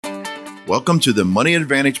Welcome to the Money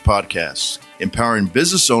Advantage Podcast, empowering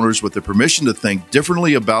business owners with the permission to think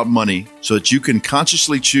differently about money so that you can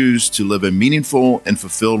consciously choose to live a meaningful and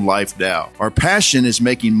fulfilled life now. Our passion is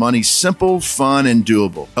making money simple, fun, and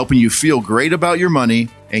doable, helping you feel great about your money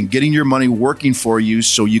and getting your money working for you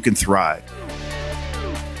so you can thrive.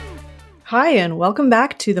 Hi, and welcome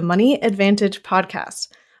back to the Money Advantage Podcast.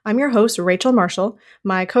 I'm your host, Rachel Marshall.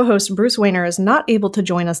 My co-host, Bruce Wayner, is not able to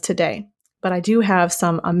join us today, but I do have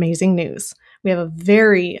some amazing news. We have a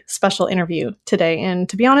very special interview today, and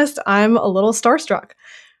to be honest, I'm a little starstruck.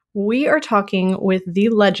 We are talking with the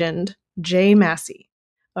legend, Jay Massey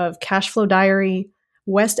of Cashflow Diary,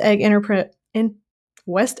 West Egg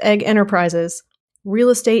Enterprises, real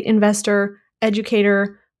estate investor,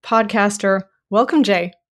 educator, podcaster. Welcome,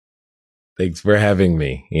 Jay. Thanks for having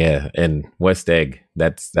me. Yeah, and West Egg.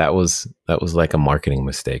 That was like a marketing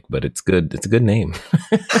mistake, but it's good. It's a good name.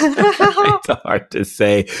 It's hard to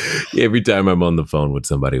say every time I'm on the phone with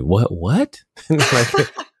somebody. What?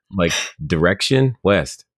 like direction,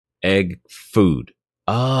 West, egg, food.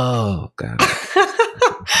 Oh, God.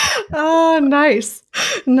 Oh, nice.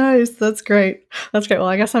 That's great. Well,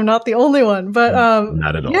 I guess I'm not the only one, but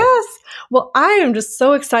not at all. Yes. Well, I am just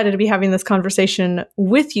so excited to be having this conversation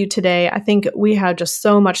with you today. I think we have just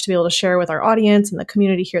so much to be able to share with our audience and the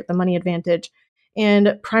community here at the Money Advantage,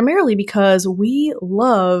 and primarily because we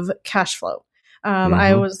love cash flow.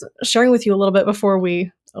 I was sharing with you a little bit before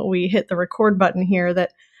we hit the record button here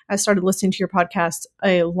that I started listening to your podcast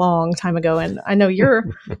a long time ago, and I know you're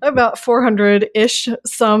about 400-ish,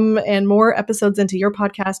 some and more episodes into your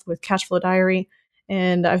podcast with Cashflow Diary,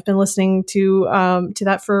 and I've been listening to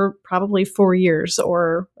that for probably 4 years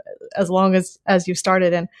or as long as you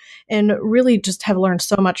started, and really just have learned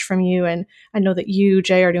so much from you. And I know that you,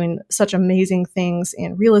 Jay, are doing such amazing things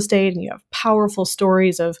in real estate, and you have powerful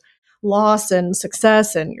stories of loss and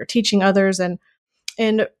success, and you're teaching others.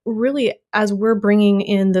 And really, as we're bringing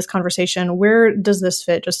in this conversation, where does this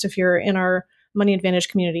fit? Just if you're in our Money Advantage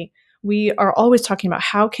community, we are always talking about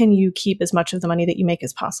how can you keep as much of the money that you make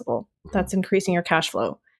as possible. That's increasing your cash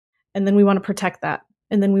flow. And then we want to protect that.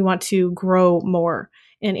 And then we want to grow more.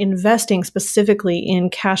 And investing specifically in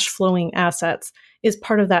cash flowing assets is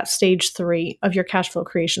part of that stage 3 of your cash flow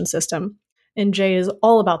creation system. And Jay is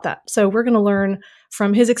all about that. So we're going to learn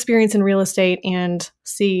from his experience in real estate and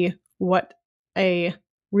see what a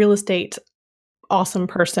real estate awesome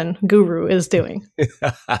person guru is doing.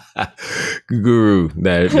 Guru.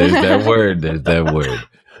 There's that word. There's that word.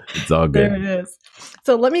 It's all good. There it is.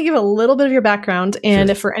 So let me give a little bit of your background. And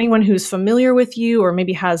Sure. For anyone who's familiar with you or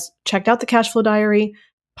maybe has checked out the Cashflow Diary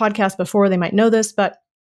podcast before, they might know this. But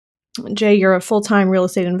Jay, you're a full-time real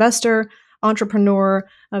estate investor, entrepreneur,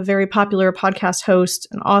 a very popular podcast host,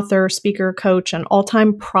 an author, speaker, coach, and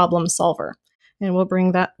all-time problem solver. And we'll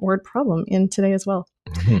bring that word problem in today as well.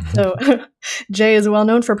 So Jay is well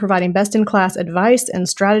known for providing best-in-class advice and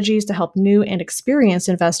strategies to help new and experienced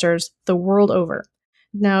investors the world over.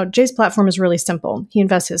 Now, Jay's platform is really simple. He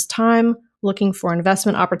invests his time looking for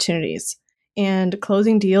investment opportunities and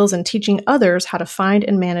closing deals and teaching others how to find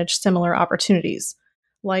and manage similar opportunities,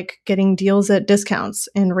 like getting deals at discounts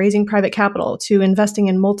and raising private capital to investing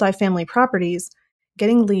in multifamily properties,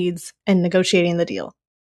 getting leads, and negotiating the deal.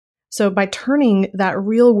 So by turning that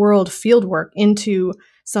real world fieldwork into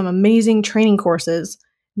some amazing training courses,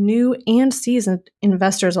 new and seasoned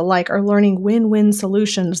investors alike are learning win-win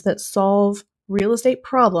solutions that solve real estate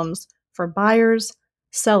problems for buyers,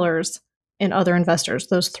 sellers, and other investors,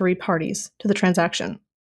 those 3 parties to the transaction.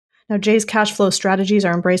 Now, Jay's cash flow strategies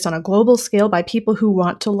are embraced on a global scale by people who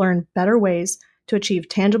want to learn better ways to achieve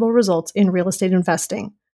tangible results in real estate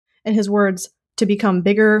investing. In his words, to become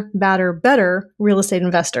bigger, badder, better real estate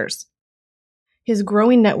investors. His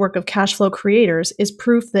growing network of cash flow creators is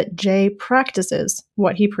proof that Jay practices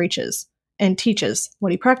what he preaches and teaches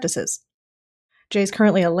what he practices. Jay is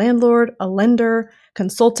currently a landlord, a lender,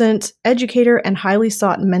 consultant, educator, and highly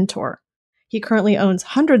sought mentor. He currently owns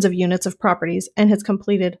hundreds of units of properties and has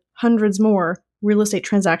completed hundreds more real estate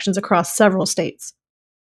transactions across several states.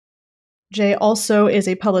 Jay also is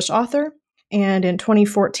a published author, and in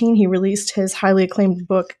 2014, he released his highly acclaimed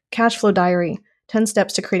book, Cashflow Diary, 10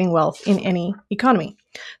 Steps to Creating Wealth in Any Economy.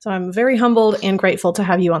 So I'm very humbled and grateful to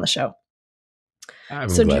have you on the show. I'm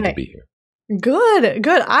glad to be here. Good.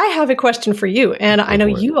 I have a question for you. And I know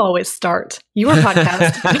you always start your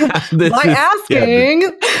podcast by asking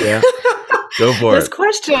Go for this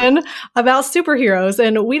question about superheroes.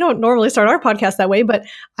 And we don't normally start our podcast that way, but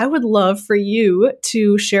I would love for you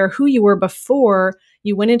to share who you were before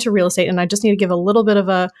you went into real estate. And I just need to give a little bit of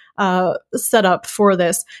a setup for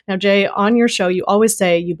this. Now, Jay, on your show, you always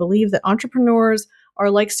say you believe that entrepreneurs are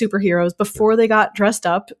like superheroes before they got dressed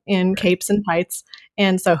up in capes and tights.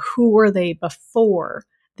 And so who were they before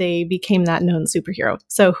they became that known superhero?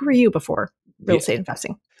 So who are you before real estate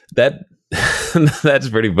investing? That that's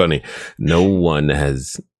pretty funny. No one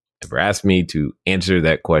has ever asked me to answer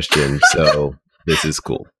that question, so this is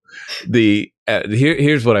cool.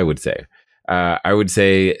 Here's what I would say. I would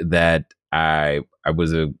say that I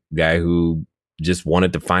was a guy who just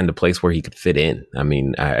wanted to find a place where he could fit in. I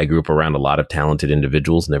mean, I grew up around a lot of talented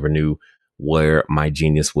individuals. Never knew where my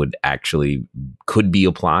genius could be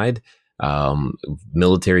applied.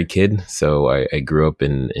 Military kid, so I grew up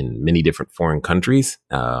in many different foreign countries.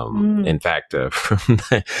 In fact,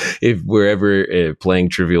 if we're ever playing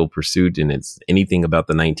Trivial Pursuit and it's anything about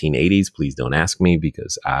the 1980s, please don't ask me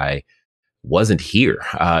because I wasn't here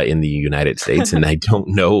in the United States and I don't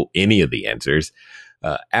know any of the answers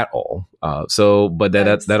at all. But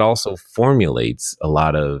that also formulates a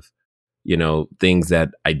lot of things that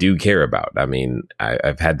I do care about. I mean,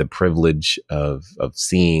 I've had the privilege of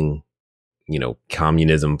seeing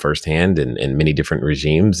communism firsthand and many different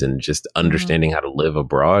regimes and just understanding how to live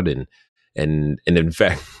abroad. And in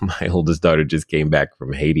fact, my oldest daughter just came back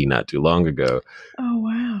from Haiti not too long ago. Oh,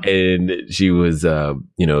 wow. And she was,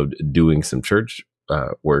 doing some church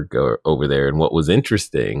work over there. And what was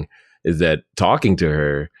interesting is that talking to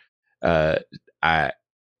her,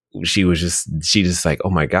 she just like, oh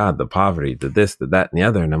my God, the poverty, the this, the that, and the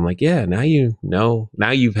other. And I'm like, yeah, now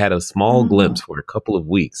you've had a small glimpse for a couple of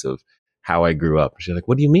weeks of how I grew up. She's like,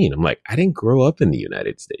 what do you mean? I'm like, I didn't grow up in the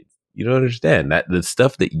United States. You don't understand that the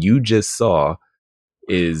stuff that you just saw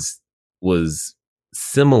was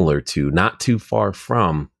similar to, not too far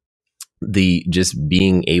from the just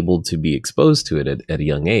being able to be exposed to it at a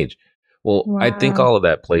young age. Well, wow. I think all of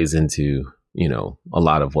that plays into, a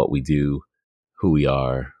lot of what we do, who we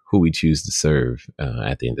are, who we choose to serve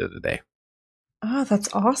at the end of the day. Oh,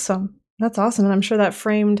 that's awesome. That's awesome. And I'm sure that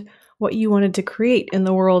framed what you wanted to create in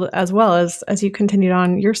the world as well as you continued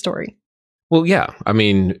on your story. Well, yeah. I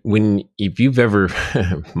mean, if you've ever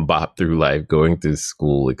bopped through life, going through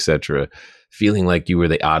school, etc., feeling like you were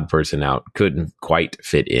the odd person out, couldn't quite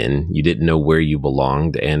fit in, you didn't know where you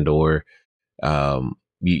belonged, and or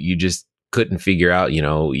you just couldn't figure out,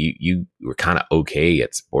 you were kind of okay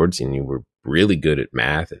at sports and you were really good at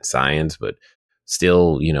math and science, but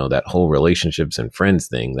still, that whole relationships and friends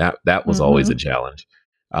thing, that was always a challenge.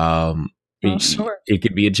 Sure. It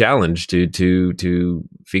could be a challenge to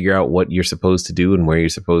figure out what you're supposed to do and where you're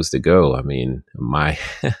supposed to go. I mean,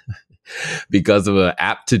 because of an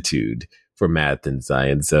aptitude for math and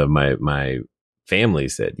science, my family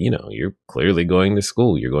said, you're clearly going to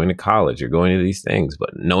school, you're going to college, you're going to these things. But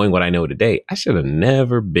knowing what I know today, I should have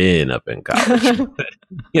never been up in college.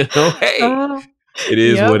 Hey, it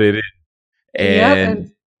is what it is.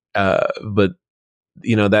 And but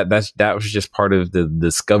that was just part of the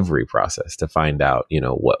discovery process to find out,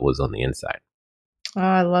 what was on the inside. Oh,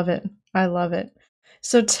 I love it. I love it.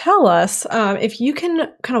 So tell us, if you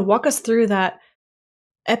can kind of walk us through that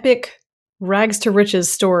epic rags to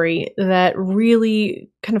riches story that really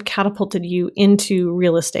kind of catapulted you into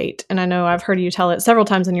real estate. And I know I've heard you tell it several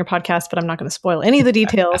times in your podcast, but I'm not going to spoil any of the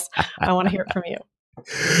details. I want to hear it from you.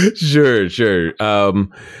 Sure.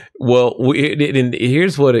 Well,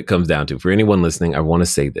 here's what it comes down to. For anyone listening, I want to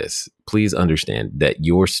say this. Please understand that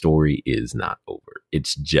your story is not over.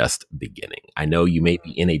 It's just beginning. I know you may be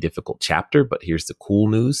in a difficult chapter, but here's the cool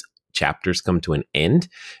news. Chapters come to an end,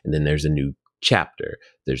 and then there's a new chapter.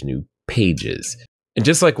 There's new pages. And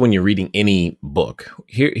just like when you're reading any book,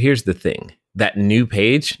 here's the thing. That new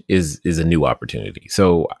page is a new opportunity.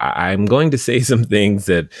 So I'm going to say some things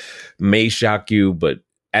that may shock you, but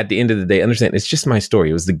at the end of the day, understand it's just my story.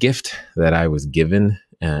 It was the gift that I was given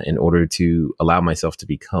in order to allow myself to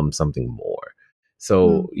become something more.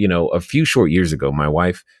 So, a few short years ago, my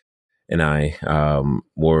wife and I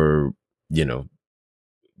were,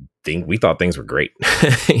 we thought things were great.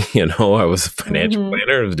 I was a financial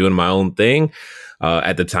planner. I was doing my own thing.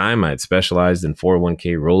 At the time, I had specialized in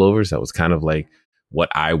 401k rollovers. That was kind of like what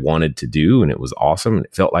I wanted to do. And it was awesome. And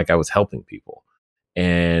it felt like I was helping people.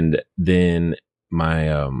 And then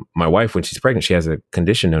my wife, when she's pregnant, she has a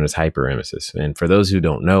condition known as hyperemesis. And for those who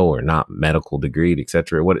don't know or not medical degreed, et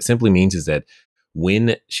cetera, what it simply means is that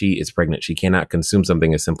when she is pregnant, she cannot consume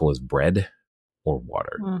something as simple as bread or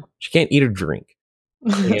water. She can't eat or drink.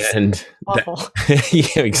 And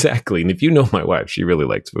yeah, exactly. And if you know my wife, she really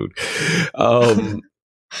likes food.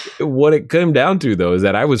 What it came down to, though, is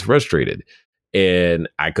that I was frustrated and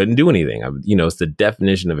I couldn't do anything. It's the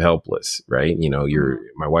definition of helpless, right?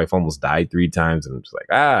 My wife almost died 3 times, and I'm just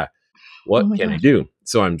like, what can I do?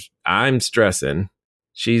 So I'm stressing.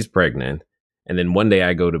 She's pregnant, And then one day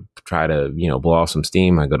I go to try to, blow off some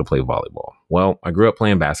steam. I go to play volleyball. Well, I grew up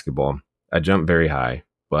playing basketball. I jumped very high,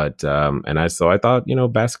 but, so I thought,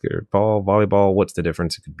 basketball, volleyball, what's the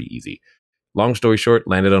difference? It could be easy. Long story short,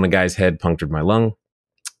 landed on a guy's head, punctured my lung,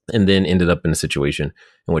 and then ended up in a situation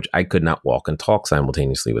in which I could not walk and talk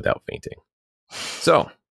simultaneously without fainting.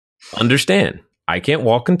 So understand, I can't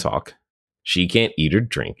walk and talk. She can't eat or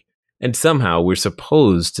drink. And somehow we're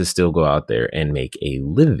supposed to still go out there and make a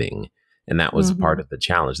living. And that was part of the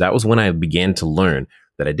challenge. That was when I began to learn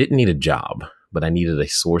that I didn't need a job, but I needed a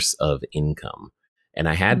source of income. And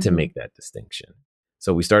I had to make that distinction.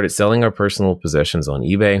 So we started selling our personal possessions on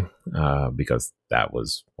eBay because that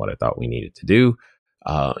was what I thought we needed to do.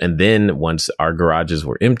 And then once our garages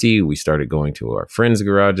were empty, we started going to our friends'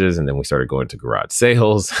 garages, and then we started going to garage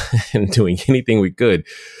sales and doing anything we could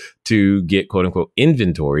to get quote unquote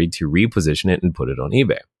inventory to reposition it and put it on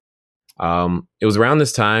eBay. It was around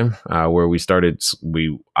this time where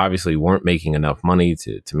we obviously weren't making enough money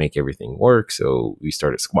to make everything work. So we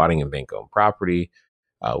started squatting in bank-owned property.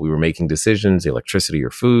 We were making decisions, electricity or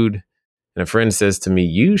food. And a friend says to me,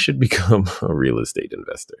 you should become a real estate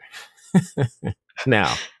investor.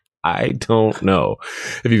 Now, I don't know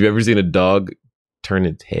if you've ever seen a dog turn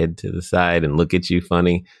its head to the side and look at you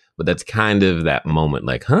funny, but that's kind of that moment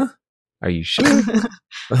like, huh? Are you sure?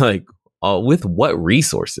 Like, with what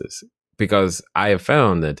resources? Because I have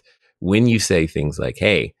found that when you say things like,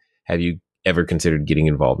 hey, have you ever considered getting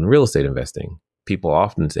involved in real estate investing? People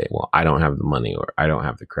often say, well, I don't have the money, or I don't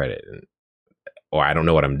have the credit, or I don't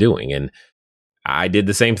know what I'm doing. And I did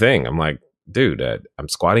the same thing. I'm like, dude, I'm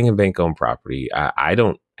squatting in bank-owned property. I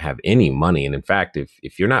don't have any money. And in fact,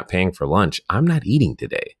 if you're not paying for lunch, I'm not eating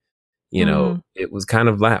today. It was kind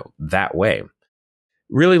of that way.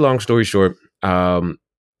 Really long story short,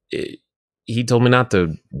 he told me not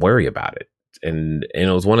to worry about it. And it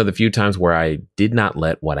was one of the few times where I did not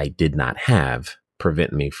let what I did not have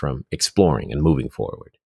prevent me from exploring and moving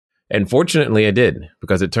forward. And fortunately, I did,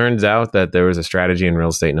 because it turns out that there was a strategy in real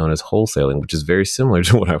estate known as wholesaling, which is very similar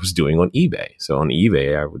to what I was doing on eBay. So on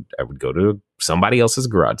eBay, I would go to somebody else's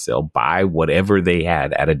garage sale, buy whatever they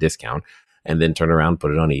had at a discount, and then turn around,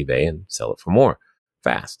 put it on eBay and sell it for more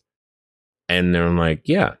fast. And they're like,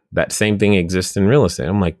 yeah, that same thing exists in real estate.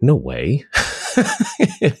 I'm like, no way.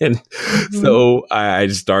 And so I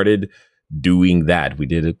started doing that. We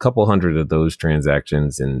did a couple hundred of those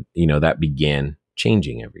transactions, and, that began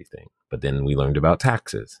changing everything. But then we learned about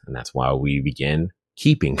taxes, and that's why we began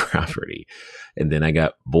keeping property. And then I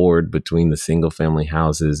got bored between the single family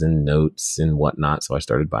houses and notes and whatnot. So I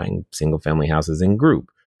started buying single family houses in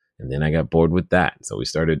group. And then I got bored with that. So we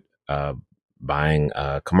started buying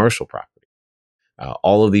commercial property.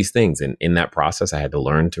 All of these things. And in that process, I had to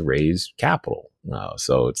learn to raise capital.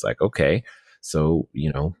 So it's like, okay, so,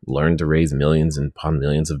 learn to raise millions and upon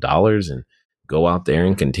millions of dollars and go out there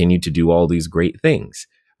and continue to do all these great things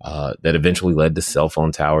that eventually led to cell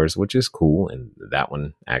phone towers, which is cool. And that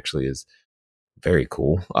one actually is very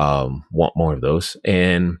cool. Want more of those.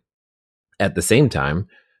 And at the same time,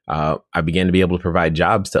 I began to be able to provide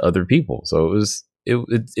jobs to other people. So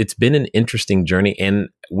it's been an interesting journey, and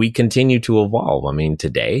we continue to evolve. I mean,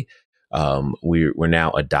 today, we're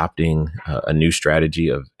now adopting a new strategy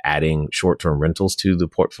of adding short-term rentals to the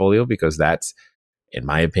portfolio, because that's, in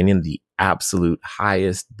my opinion, the absolute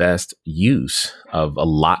highest, best use of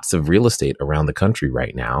lots of real estate around the country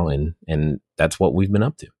right now. And that's what we've been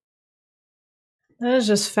up to. That is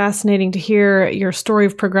just fascinating to hear your story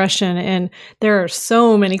of progression. And there are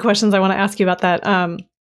so many questions I want to ask you about that.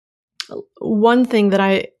 One thing that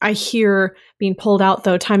I hear being pulled out,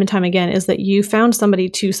 though, time and time again, is that you found somebody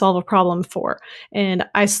to solve a problem for. And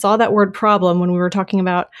I saw that word problem when we were talking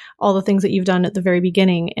about all the things that you've done at the very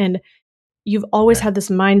beginning. And you've always had this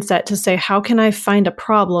mindset to say, how can I find a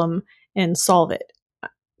problem and solve it?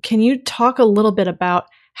 Can you talk a little bit about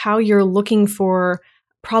how you're looking for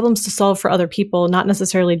problems to solve for other people, not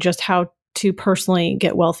necessarily just how to personally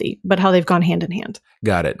get wealthy, but how they've gone hand in hand?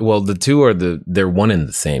 Got it. Well, the two they're one and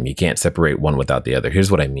the same. You can't separate one without the other. Here's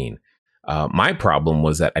what I mean. My problem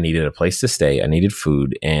was that I needed a place to stay. I needed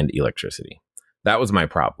food and electricity. That was my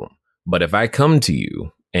problem. But if I come to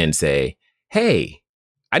you and say, hey,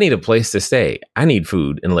 I need a place to stay, I need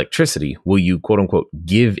food and electricity, will you, quote unquote,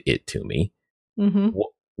 give it to me? Mm-hmm.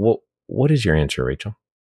 What is your answer, Rachel?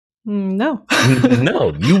 No.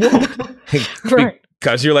 No, you won't. Right.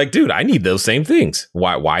 Because you're like, dude, I need those same things.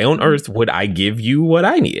 Why on earth would I give you what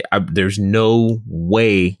I need? There's no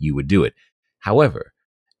way you would do it. However,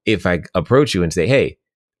 if I approach you and say, hey,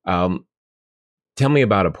 tell me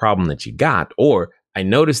about a problem that you got, or I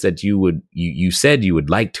noticed that you said you would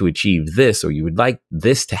like to achieve this, or you would like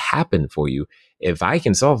this to happen for you. If I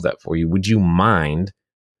can solve that for you, would you mind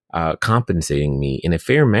compensating me in a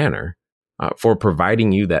fair manner for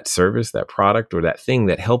providing you that service, that product, or that thing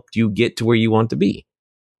that helped you get to where you want to be?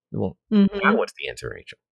 Well, now what's the answer,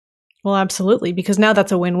 Rachel? Well, absolutely, because now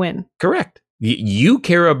that's a win-win. Correct. You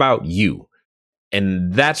care about you.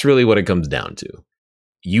 And that's really what it comes down to.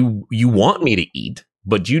 You want me to eat,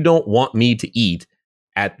 but you don't want me to eat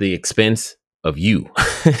at the expense of you.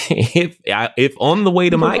 If on the way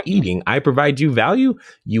to my eating, I provide you value,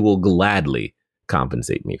 you will gladly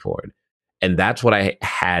compensate me for it. And that's what I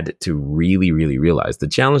had to really, really realize. The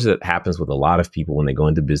challenge that happens with a lot of people when they go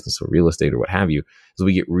into business or real estate or what have you is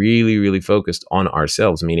we get really, really focused on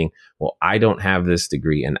ourselves, meaning, well, I don't have this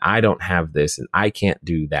degree and I don't have this and I can't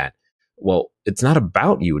do that. Well, it's not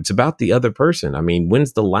about you. It's about the other person. I mean,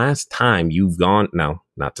 when's the last time you've gone, now,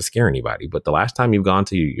 not to scare anybody, but the last time you've gone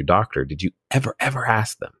to your doctor, did you ever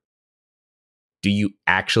ask them, do you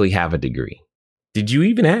actually have a degree? Did you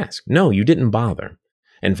even ask? No, you didn't bother.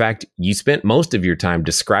 In fact, you spent most of your time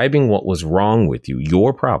describing what was wrong with you,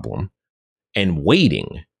 your problem, and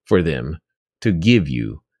waiting for them to give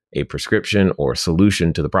you a prescription or a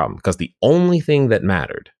solution to the problem. Because the only thing that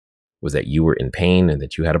mattered was that you were in pain and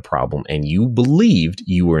that you had a problem and you believed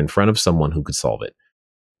you were in front of someone who could solve it.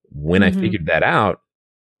 When I figured that out,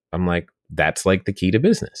 I'm like, that's like the key to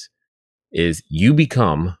business, is you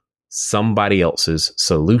become somebody else's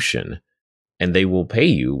solution and they will pay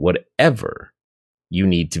you whatever you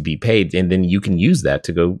need to be paid. And then you can use that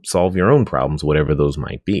to go solve your own problems, whatever those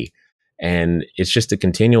might be. And it's just a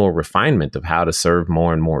continual refinement of how to serve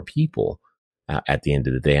more and more people at the end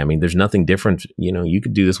of the day. I mean, there's nothing different. You know, you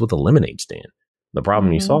could do this with a lemonade stand. The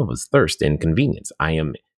problem you solve is thirst and convenience. I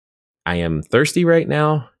am thirsty right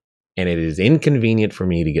now, and it is inconvenient for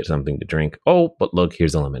me to get something to drink. Oh, but look,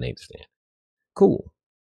 here's a lemonade stand. Cool.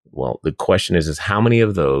 Well, the question is how many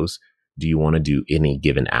of those do you want to do in a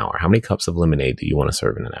given hour? How many cups of lemonade do you want to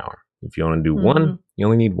serve in an hour? If you want to do one, you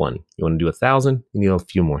only need one. You want to do 1,000, you need a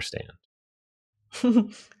few more stands.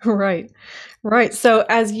 Right. So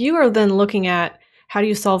as you are then looking at how do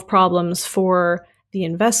you solve problems for the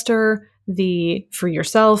investor, for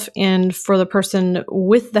yourself, and for the person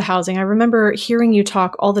with the housing, I remember hearing you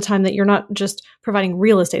talk all the time that you're not just providing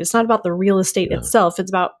real estate. It's not about the real estate itself.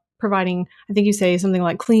 It's about providing, I think you say something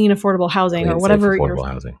like clean, affordable housing or whatever. Affordable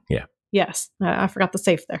housing. Yeah. Yes. I forgot the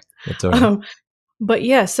safe there. That's all right. But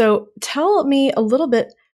yeah, so tell me a little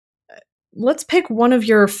bit. Let's pick one of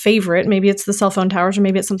your favorite, maybe it's the cell phone towers or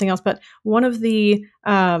maybe it's something else, but one of the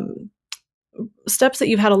steps that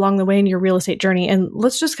you've had along the way in your real estate journey. And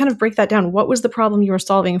let's just kind of break that down. What was the problem you were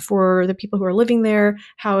solving for the people who are living there?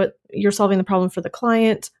 You're solving the problem for the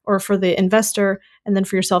client or for the investor, and then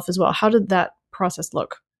for yourself as well. How did that process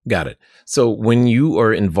look? Got it. So when you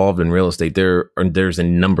are involved in real estate, there's a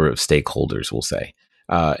number of stakeholders, we'll say,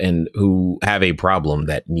 and who have a problem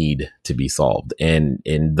that need to be solved. And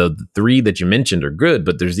the three that you mentioned are good,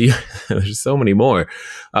 but there's so many more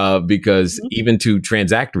because even to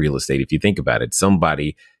transact real estate, if you think about it,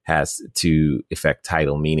 somebody has to effect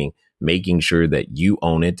title, meaning making sure that you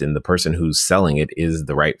own it and the person who's selling it is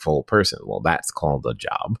the rightful person. Well, that's called a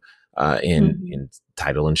job. And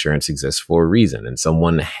title insurance exists for a reason. And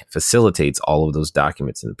someone facilitates all of those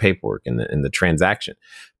documents and the paperwork and the transaction.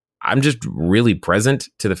 I'm just really present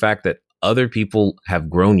to the fact that other people have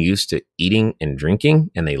grown used to eating and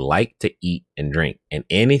drinking, and they like to eat and drink. And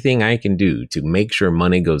anything I can do to make sure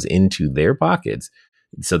money goes into their pockets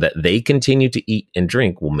so that they continue to eat and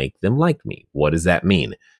drink will make them like me. What does that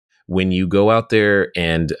mean? When you go out there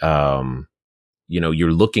and,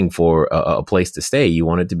 you're looking for a place to stay, you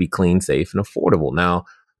want it to be clean, safe, and affordable. Now,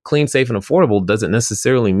 clean, safe, and affordable doesn't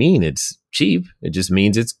necessarily mean it's cheap. It just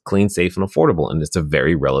means it's clean, safe, and affordable. And it's a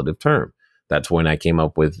very relative term. That's when I came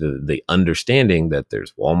up with the understanding that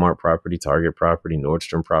there's Walmart property, Target property,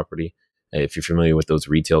 Nordstrom property, if you're familiar with those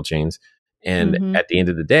retail chains. And at the end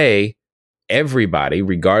of the day, everybody,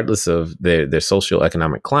 regardless of their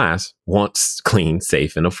socioeconomic class, wants clean,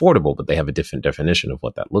 safe, and affordable, but they have a different definition of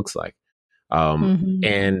what that looks like.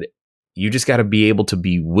 And you just got to be able to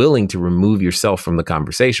be willing to remove yourself from the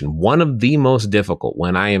conversation. One of the most difficult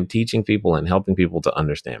when I am teaching people and helping people to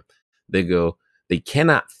understand, they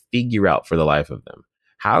cannot figure out for the life of them,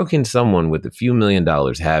 how can someone with a few $1 million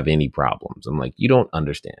have any problems? I'm like, you don't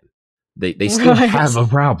understand. They still have a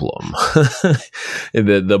problem.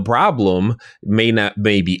 The problem may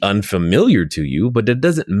be unfamiliar to you, but it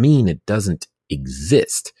doesn't mean it doesn't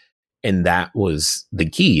exist. And that was the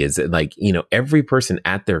key, is that every person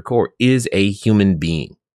at their core is a human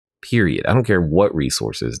being, period. I don't care what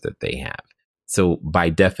resources that they have. So by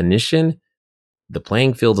definition, the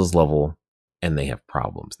playing field is level and they have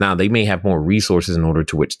problems. Now, they may have more resources in order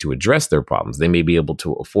to which to address their problems. They may be able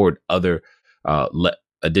to afford other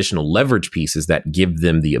additional leverage pieces that give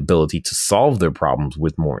them the ability to solve their problems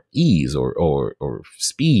with more ease or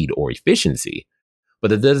speed or efficiency.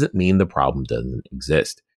 But that doesn't mean the problem doesn't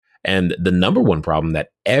exist. And the number one problem that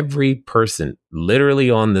every person literally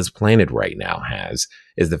on this planet right now has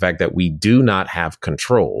is the fact that we do not have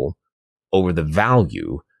control over the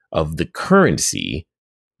value of the currency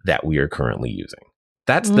that we are currently using.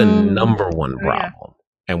 That's the number one problem. Yeah.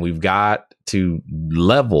 And we've got to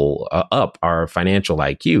level up our financial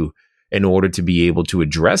IQ in order to be able to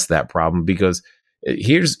address that problem, because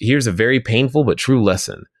here's a very painful but true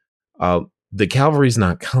lesson. The cavalry's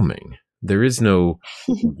not coming. There is no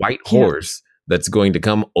white horse that's going to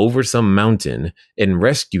come over some mountain and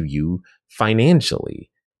rescue you financially.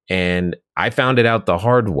 And I found it out the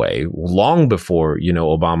hard way long before,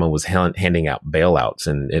 Obama was handing out bailouts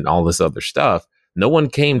and all this other stuff. No one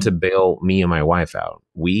came to bail me and my wife out.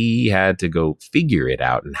 We had to go figure it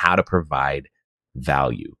out and how to provide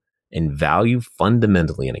value. And value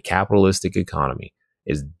fundamentally in a capitalistic economy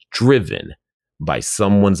is driven by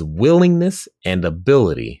someone's willingness and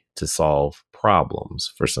ability to solve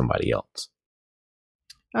problems for somebody else.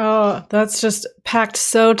 Oh, that's just packed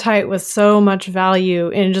so tight with so much value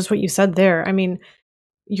in just what you said there. I mean,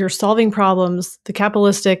 you're solving problems. The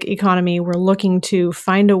capitalistic economy, we're looking to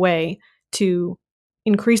find a way to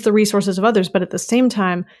increase the resources of others, but at the same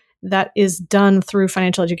time, that is done through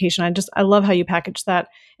financial education. I love how you package that.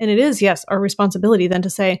 And it is, yes, our responsibility then to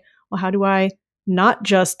say, well, how do I not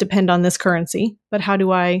just depend on this currency, but how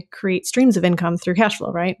do I create streams of income through cash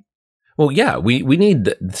flow, right? Well, yeah, we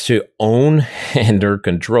need to own and or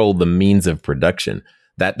control the means of production.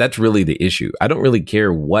 That's really the issue. I don't really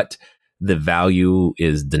care what the value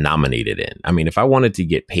is denominated in. I mean, if I wanted to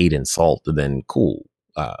get paid in salt, then cool.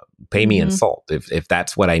 Pay me in salt if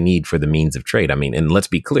that's what I need for the means of trade. I mean, and let's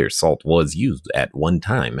be clear, salt was used at one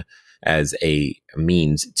time as a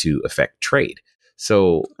means to affect trade.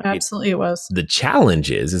 So absolutely it was. The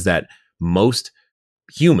challenge is that most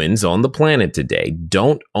humans on the planet today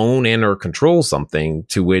don't own and or control something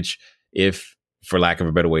to which, if, for lack of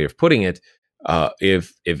a better way of putting it,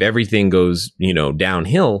 if everything goes,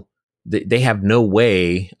 downhill, they have no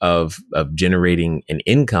way of generating an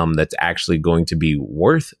income that's actually going to be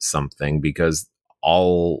worth something, because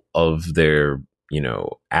all of their,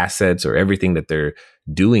 assets or everything that they're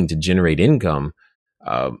doing to generate income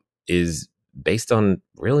is based on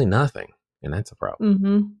really nothing. And that's a problem.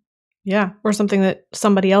 Mm-hmm. Yeah. Or something that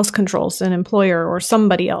somebody else controls, an employer or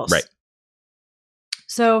somebody else. Right.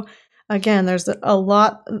 So again, there's a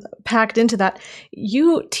lot packed into that.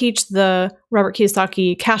 You teach the Robert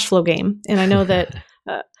Kiyosaki cash flow game. And I know that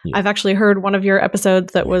I've actually heard one of your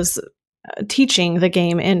episodes that was teaching the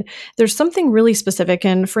game. And there's something really specific.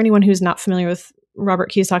 And for anyone who's not familiar with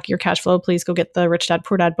Robert Kiyosaki or cash flow, please go get the Rich Dad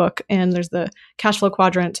Poor Dad book. And there's the cash flow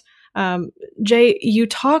quadrant. Jay, you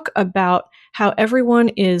talk about how everyone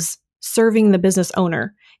is serving the business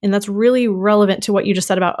owner. And that's really relevant to what you just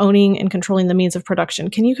said about owning and controlling the means of production.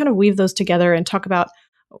 Can you kind of weave those together and talk about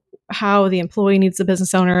how the employee needs the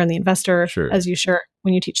business owner and the investor, as you share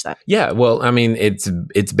when you teach that? Yeah, well, I mean,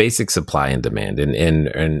 it's basic supply and demand.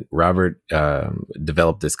 And Robert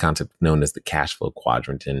developed this concept known as the cash flow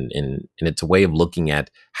quadrant. And it's a way of looking at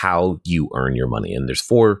how you earn your money. And there's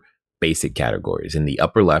 4 basic categories. In the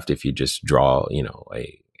upper left, if you just draw,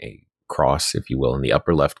 a cross, if you will, in the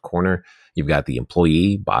upper left corner, you've got the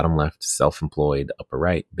employee. Bottom left, self-employed. Upper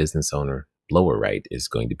right, business owner. Lower right is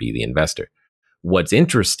going to be the investor. What's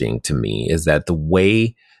interesting to me is that the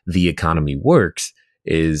way the economy works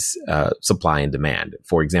is supply and demand.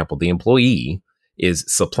 For example, the employee is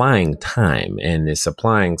supplying time and is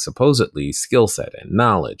supplying supposedly skill set and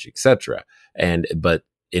knowledge, etc. But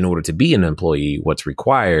in order to be an employee, what's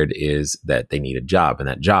required is that they need a job, and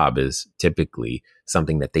that job is typically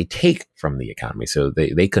something that they take from the economy. So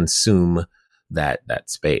they consume that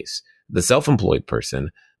space. The self-employed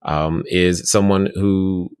person is someone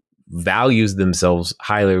who values themselves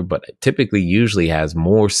highly, but typically usually has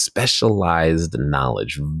more specialized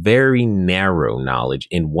knowledge, very narrow knowledge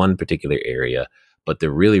in one particular area, but they're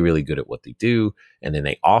really, really good at what they do. And then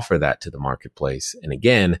they offer that to the marketplace. And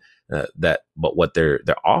again, but what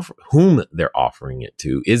whom they're offering it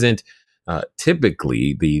to isn't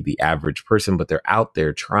typically the average person, but they're out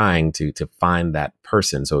there trying to find that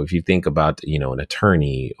person. So if you think about, an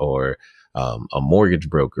attorney or a mortgage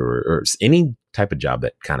broker or any type of job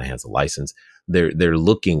that kind of has a license, they're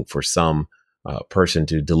looking for some person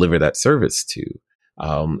to deliver that service to.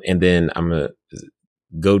 And then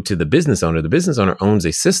go to the business owner. The business owner owns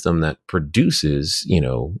a system that produces,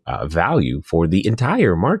 value for the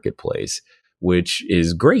entire marketplace, which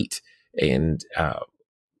is great. And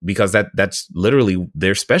because that's literally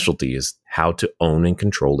their specialty, is how to own and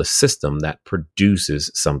control a system that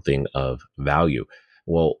produces something of value.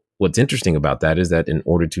 Well, what's interesting about that is that in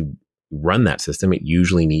order to run that system, it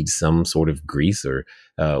usually needs some sort of grease, or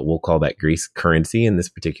we'll call that grease currency in this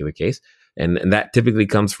particular case. And that typically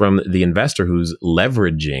comes from the investor who's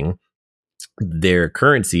leveraging their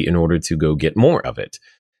currency in order to go get more of it.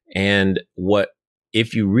 And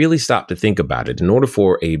if you really stop to think about it, in order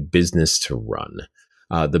for a business to run,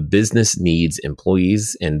 the business needs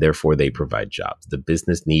employees, and therefore they provide jobs. The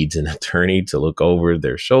business needs an attorney to look over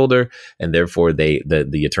their shoulder, and therefore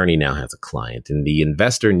the attorney now has a client. And the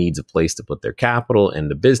investor needs a place to put their capital,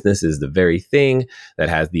 and the business is the very thing that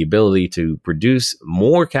has the ability to produce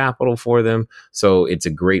more capital for them. So it's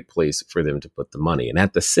a great place for them to put the money. And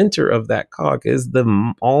at the center of that cog is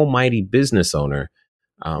the almighty business owner.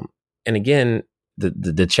 And again,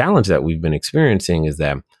 the challenge that we've been experiencing is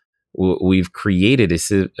that we've created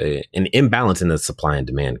an imbalance in the supply and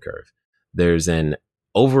demand curve. There's an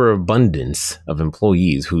overabundance of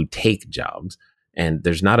employees who take jobs, and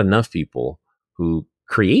there's not enough people who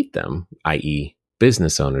create them, i.e.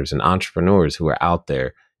 business owners and entrepreneurs who are out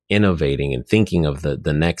there innovating and thinking of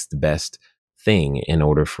the next best thing in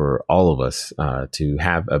order for all of us to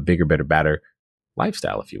have a bigger, better, better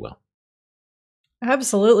lifestyle, if you will.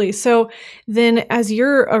 Absolutely. So then as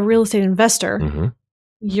you're a real estate investor,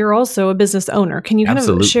 you're also a business owner. Can you kind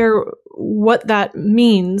of share what that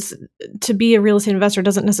means? To be a real estate investor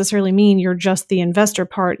doesn't necessarily mean you're just the investor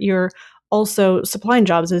part. You're also supplying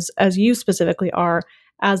jobs, as you specifically are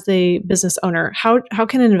as the business owner. How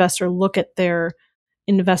can an investor look at their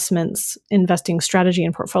investing strategy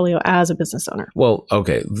and portfolio as a business owner? Well,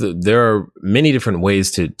 okay. There are many different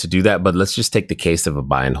ways to do that, but let's just take the case of a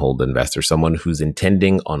buy and hold investor, someone who's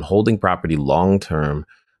intending on holding property long term,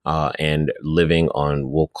 and living on,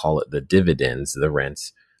 we'll call it the dividends, the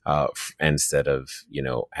rents, instead of,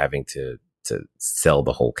 having to sell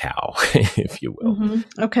the whole cow, if you will.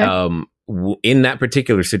 Okay. In that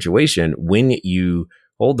particular situation, when you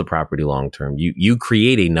hold the property long term, you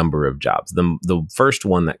create a number of jobs. The first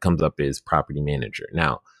one that comes up is property manager.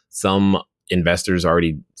 Now, some investors are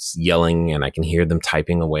already yelling, and I can hear them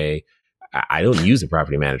typing away, I don't use a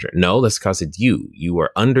property manager. No, that's because it's you. You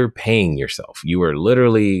are underpaying yourself. You are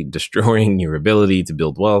literally destroying your ability to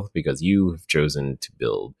build wealth because you have chosen to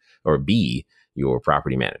build or be your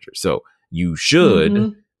property manager. So you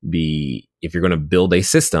should be, if you're going to build a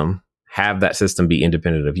system, have that system be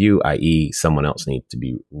independent of you, i.e. someone else needs to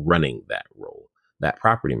be running that role, that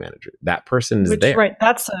property manager. That person is there. Right.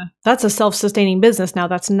 That's a self-sustaining business now.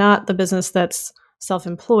 That's not the business that's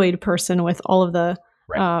self-employed person with all of the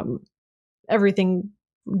everything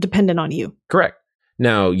dependent on you. Correct.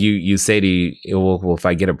 Now you say to well, if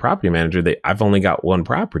I get a property manager, I've only got one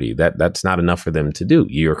property. That's not enough for them to do.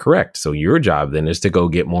 You're correct. So your job then is to go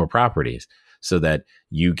get more properties so that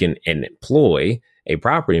you can employ a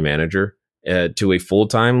property manager to a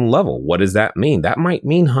full-time level. What does that mean? That might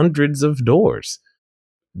mean hundreds of doors.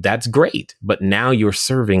 That's great. But now you're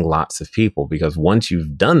serving lots of people, because once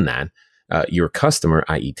you've done that, your customer,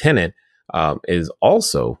 i.e. tenant, is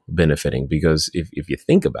also benefiting, because if you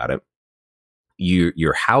think about it,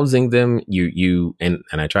 you're housing them. And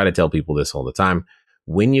I try to tell people this all the time.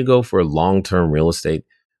 When you go for long-term real estate,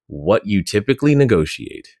 what you typically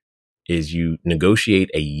negotiate is you negotiate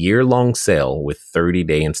a year-long sale with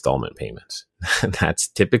 30-day installment payments. That's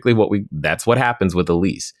typically that's what happens with a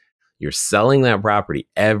lease. You're selling that property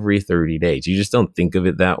every 30 days. You just don't think of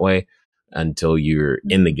it that way until you're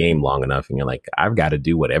in the game long enough and you're like, I've got to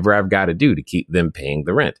do whatever I've got to do to keep them paying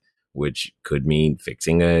the rent, which could mean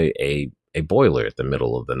fixing a boiler at the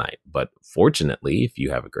middle of the night. But fortunately, if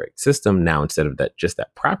you have a great system, now instead of just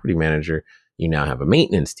that property manager, you now have a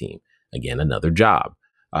maintenance team. Again, another job.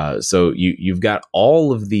 So you've got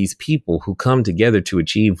all of these people who come together to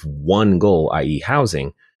achieve one goal, i.e.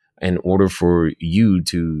 housing, in order for you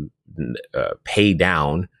to pay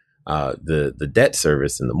down the debt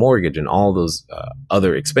service and the mortgage and all those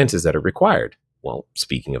other expenses that are required. Well,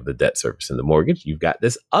 speaking of the debt service and the mortgage, you've got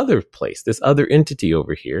this other place, this other entity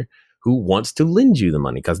over here who wants to lend you the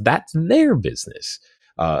money because that's their business.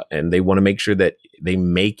 And they want to make sure that they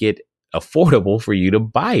make it affordable for you to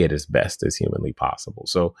buy it as best as humanly possible.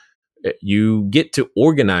 So you get to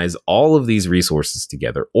organize all of these resources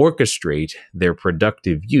together, orchestrate their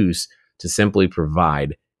productive use to simply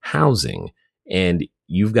provide housing. And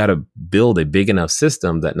you've got to build a big enough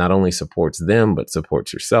system that not only supports them, but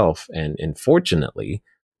supports yourself. And fortunately,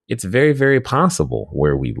 it's very, very possible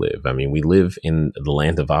where we live. I mean, we live in the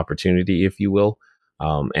land of opportunity, if you will.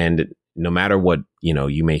 And no matter what,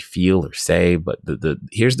 you may feel or say, but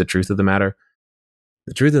here's the truth of the matter.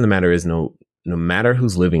 The truth of the matter is no matter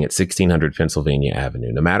who's living at 1600 Pennsylvania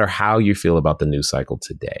Avenue, no matter how you feel about the news cycle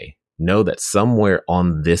today, know that somewhere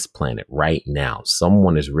on this planet right now,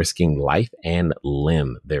 someone is risking life and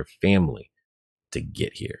limb, their family, to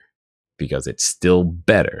get here, because it's still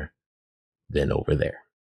better than over there.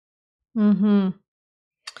 Mm-hmm.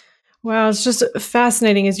 Wow, it's just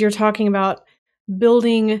fascinating as you're talking about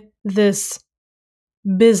building this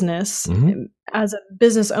business. As a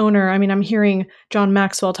business owner. I mean, I'm hearing John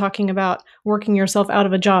Maxwell talking about working yourself out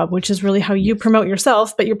of a job, which is really how you promote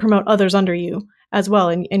yourself, but you promote others under you as well,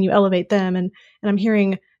 and you elevate them. And I'm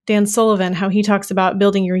hearing Dan Sullivan, how he talks about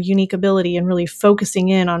building your unique ability and really focusing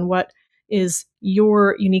in on what is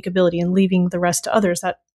your unique ability and leaving the rest to others.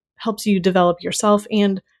 That helps you develop yourself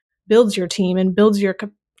and builds your team and builds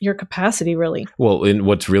your capacity, really. Well, and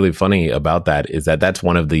what's really funny about that is that that's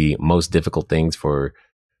one of the most difficult things for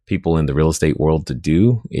people in the real estate world to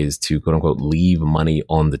do, is to quote unquote leave money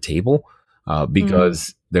on the table,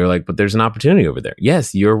 because they're like, but there's an opportunity over there.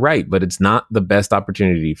 Yes, you're right, but it's not the best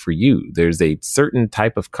opportunity for you. There's a certain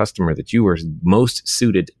type of customer that you are most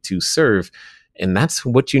suited to serve, and that's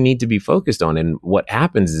what you need to be focused on. And what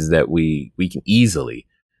happens is that we can easily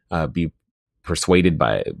be persuaded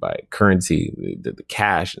by currency, the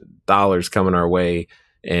cash, dollars coming our way,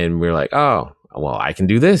 and we're like, oh, well, I can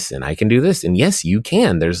do this and I can do this. And yes, you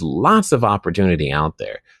can. There's lots of opportunity out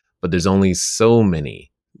there, but there's only so many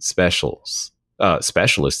specialists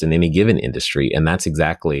in any given industry. And that's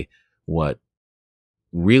exactly what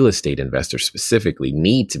real estate investors specifically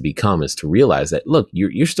need to become, is to realize that, look,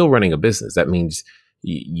 you're still running a business. That means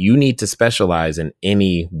you need to specialize in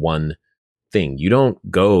any one thing. You don't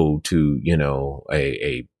go to,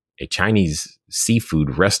 a Chinese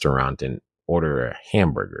seafood restaurant and order a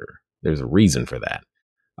hamburger. There's a reason for that.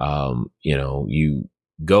 You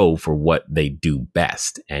go for what they do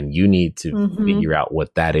best, and you need to figure out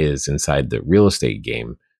what that is inside the real estate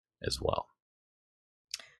game as well.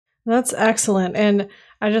 That's excellent. And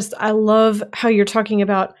I love how you're talking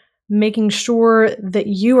about making sure that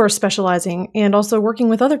you are specializing and also working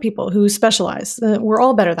with other people who specialize. We're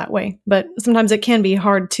all better that way, but sometimes it can be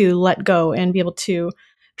hard to let go and be able to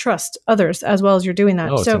trust others as well as you're doing that.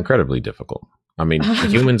 Oh, it's incredibly difficult. I mean,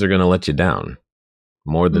 humans are going to let you down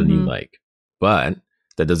more than you like, but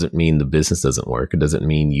that doesn't mean the business doesn't work. It doesn't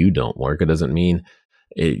mean you don't work. It doesn't mean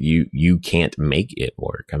you can't make it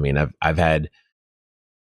work. I mean, I've had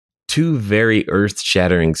two very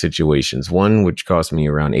earth-shattering situations. One which cost me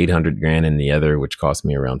around $800,000, and the other which cost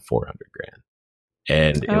me around $400,000.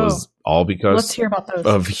 And it was all because let's hear about those.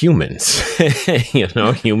 Of humans.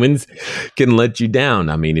 Humans can let you down.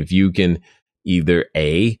 I mean, if you can either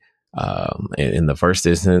in the first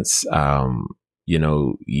instance,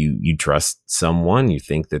 you trust someone, you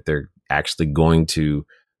think that they're actually going to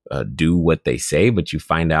do what they say, but you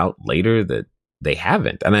find out later that they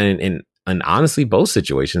haven't. And honestly, both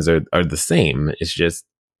situations are the same. It's just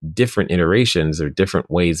different iterations or different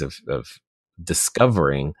ways of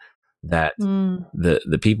discovering that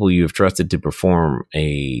the people you have trusted to perform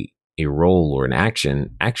a role or an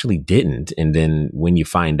action actually didn't. And then when you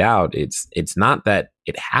find out, it's not that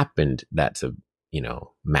it happened, that's a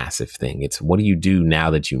massive thing. It's, what do you do now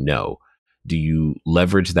that you know? Do you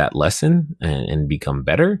leverage that lesson and become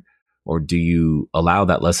better, or do you allow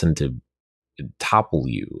that lesson to topple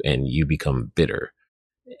you and you become bitter?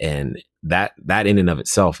 And that in and of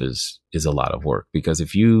itself is a lot of work, because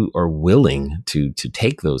if you are willing to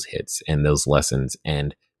take those hits and those lessons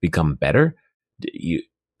and become better,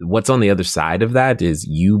 what's on the other side of that is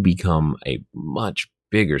you become a much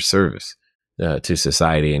bigger service to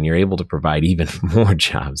society, and you're able to provide even more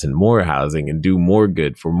jobs and more housing and do more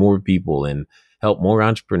good for more people and help more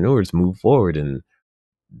entrepreneurs move forward. And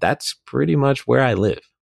that's pretty much where I live.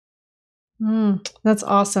 That's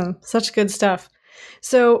awesome. Such good stuff.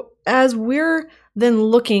 So as we're then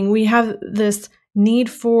looking, we have this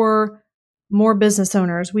need for more business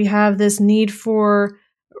owners. We have this need for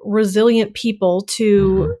resilient people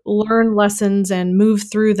to learn lessons and move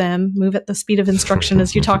through them, move at the speed of instruction,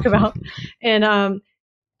 as you talk about. And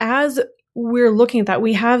as we're looking at that,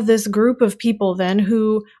 we have this group of people then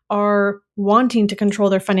who are wanting to control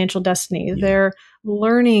their financial destiny. Yeah. They're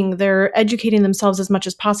learning, they're educating themselves as much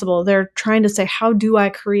as possible. They're trying to say, how do I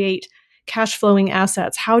create cash flowing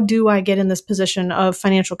assets? How do I get in this position of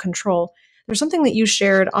financial control? There's something that you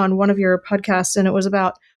shared on one of your podcasts, and it was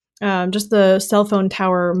about just the cell phone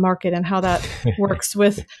tower market and how that works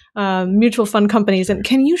with mutual fund companies. And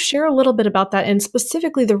can you share a little bit about that? And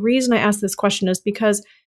specifically, the reason I asked this question is because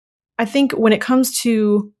I think when it comes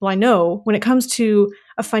to, well, I know when it comes to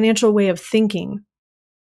a financial way of thinking,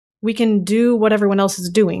 we can do what everyone else is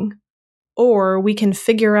doing, or we can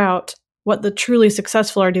figure out what the truly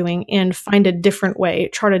successful are doing and find a different way,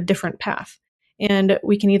 chart a different path. And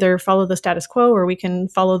we can either follow the status quo or we can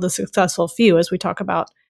follow the successful few, as we talk about.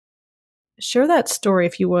 Share that story,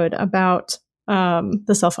 if you would, about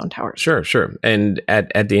the cell phone towers. Sure. And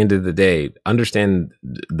at the end of the day, understand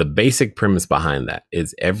the basic premise behind that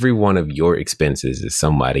is every one of your expenses is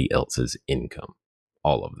somebody else's income,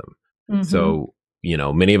 all of them. Mm-hmm. So,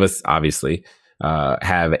 many of us obviously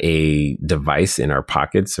have a device in our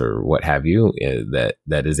pockets or what have you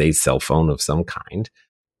that is a cell phone of some kind.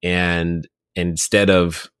 And instead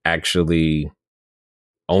of actually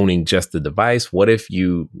owning just the device, what if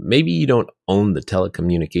maybe you don't own the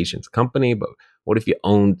telecommunications company, but what if you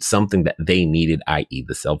owned something that they needed, i.e.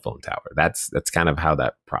 the cell phone tower? That's kind of how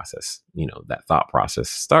that process, that thought process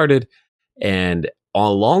started. And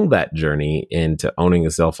along that journey into owning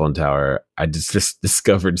a cell phone tower, I just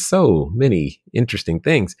discovered so many interesting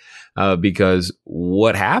things because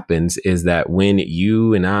what happens is that when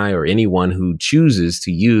you and I or anyone who chooses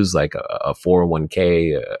to use like a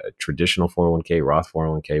 401k, a traditional 401k, Roth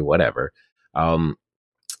 401k, whatever,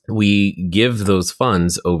 we give those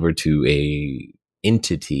funds over to a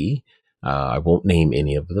entity. I won't name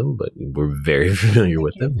any of them, but we're very familiar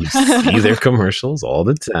with them. We see their commercials all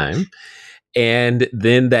the time. And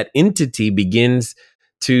then that entity begins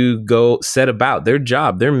to go set about their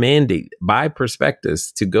job, their mandate by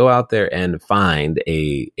prospectus to go out there and find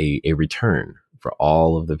a return for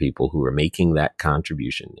all of the people who are making that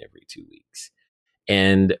contribution every 2 weeks.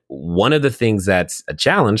 And one of the things that's a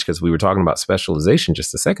challenge, because we were talking about specialization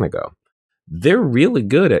just a second ago, they're really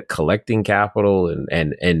good at collecting capital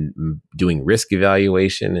and doing risk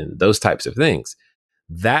evaluation and those types of things.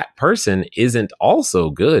 That person isn't also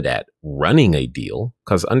good at running a deal,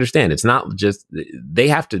 because understand, it's not just, they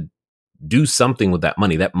have to do something with that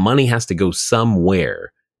money. That money has to go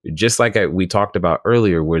somewhere. Just like we talked about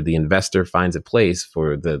earlier, where the investor finds a place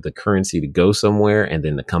for the currency to go somewhere and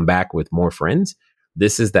then to come back with more friends.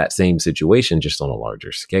 This is that same situation, just on a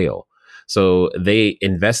larger scale. So they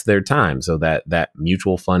invest their time so that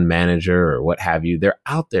mutual fund manager or what have you, they're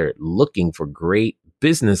out there looking for great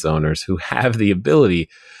business owners who have the ability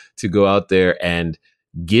to go out there and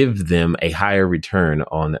give them a higher return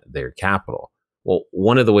on their capital. Well,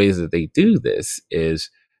 one of the ways that they do this is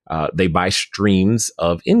they buy streams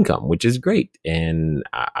of income, which is great. And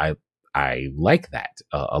I like that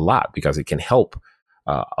a lot because it can help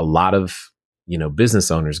a lot of, business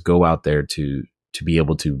owners go out there to be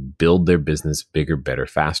able to build their business bigger, better,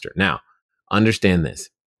 faster. Now, understand this.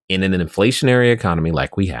 In an inflationary economy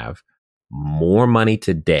like we have, more money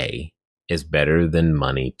today is better than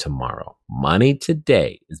money tomorrow. Money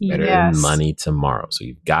today is better than money tomorrow. So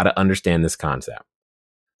you've got to understand this concept.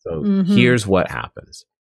 So here's what happens.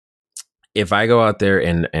 If I go out there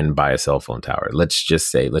and buy a cell phone tower, let's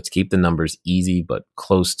keep the numbers easy, but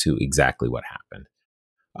close to exactly what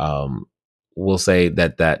happened. We'll say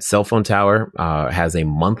that cell phone tower has a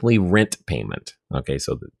monthly rent payment. Okay,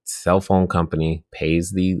 so the cell phone company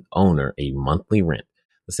pays the owner a monthly rent.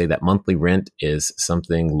 Let's say that monthly rent is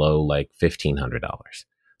something low like $1,500.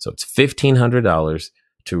 So it's $1,500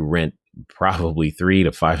 to rent probably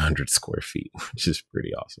 300 to 500 square feet, which is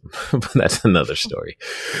pretty awesome. But that's another story.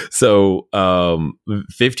 So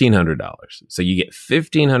 $1,500. So you get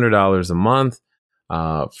 $1,500 a month.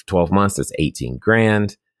 For 12 months, that's 18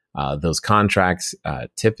 grand. Those contracts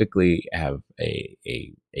typically have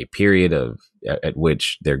a period at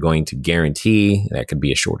which they're going to guarantee. That could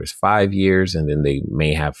be as short as 5 years, and then they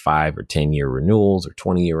may have 5 or 10-year renewals or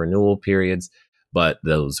 20-year renewal periods. But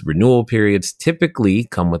those renewal periods typically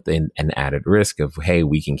come with an added risk of, hey,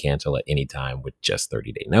 we can cancel at any time with just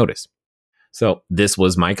 30-day notice. So this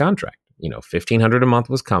was my contract. $1,500 a month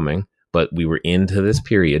was coming, but we were into this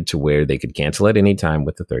period to where they could cancel at any time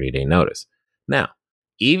with the 30-day notice. Now,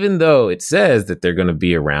 even though it says that they're going to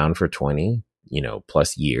be around for 20,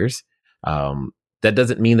 plus years, that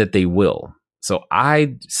doesn't mean that they will. So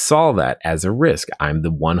I saw that as a risk. I'm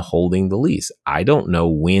the one holding the lease. I don't know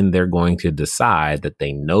when they're going to decide that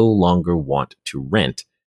they no longer want to rent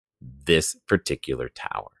this particular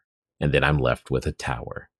tower. And then I'm left with a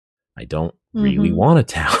tower. I don't really want a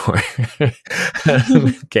tower.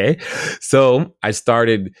 Okay. So I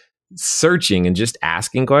started searching and just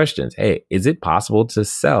asking questions. Hey, is it possible to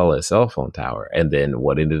sell a cell phone tower? And then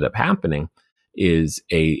what ended up happening is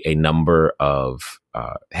a number of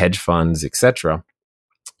hedge funds, etc.,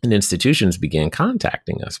 and institutions began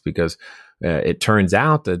contacting us because it turns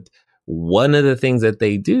out that one of the things that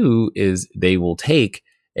they do is they will take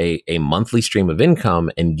a monthly stream of income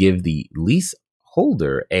and give the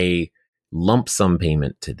leaseholder a lump sum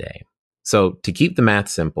payment today. So to keep the math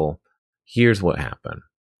simple, here's what happened.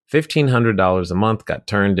 $1,500 a month got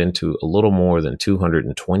turned into a little more than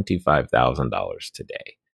 $225,000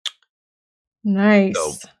 today. Nice.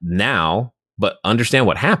 So now, but understand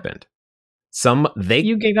what happened.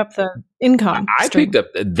 You gave up the income. I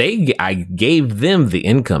gave them the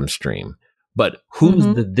income stream, but who's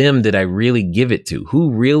the them did I really give it to?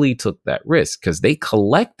 Who really took that risk? Because they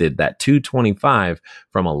collected that 225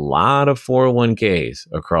 from a lot of 401ks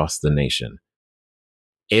across the nation.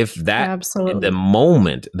 If the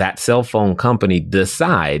moment that cell phone company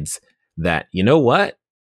decides that, you know what,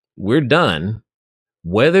 we're done,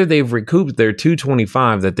 whether they've recouped their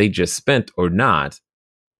 225 that they just spent or not,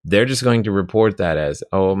 they're just going to report that as,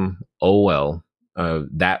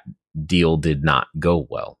 that deal did not go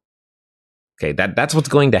well. Okay, that's what's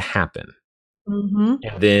going to happen. And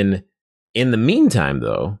then in the meantime,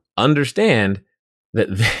 though, understand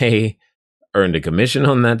that they earned a commission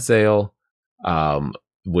on that sale,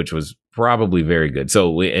 which was probably very good.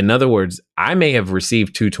 So in other words, I may have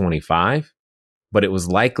received 225, but it was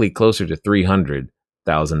likely closer to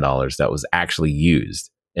 $300,000 that was actually used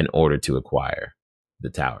in order to acquire the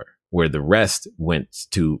tower, where the rest went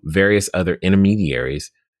to various other intermediaries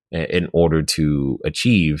in order to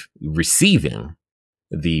achieve receiving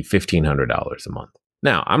the $1,500 a month.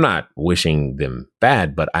 Now, I'm not wishing them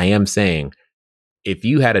bad, but I am saying if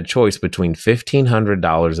you had a choice between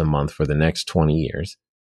 $1,500 a month for the next 20 years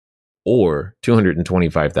or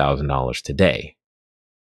 $225,000 today,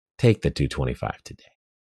 take the $225 today.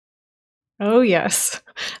 Oh, yes.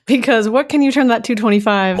 Because what can you turn that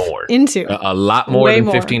 $225 into? A lot more than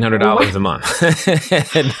 $1,500 a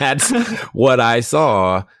month. And that's what I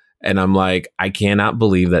saw. And I'm like, I cannot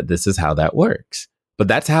believe that this is how that works. But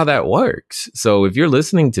that's how that works. So if you're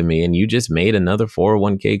listening to me and you just made another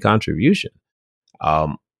 401k contribution,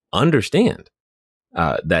 understand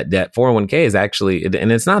that 401k is actually,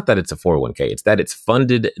 and it's not that it's a 401k, it's that it's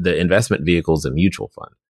funded, the investment vehicle is a mutual fund.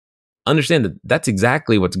 Understand that that's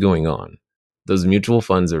exactly what's going on. Those mutual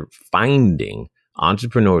funds are finding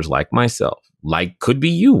entrepreneurs like myself, like could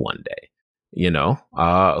be you one day,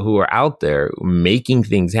 who are out there making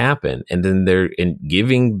things happen. And then they're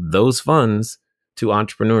giving those funds to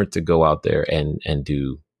entrepreneurs to go out there and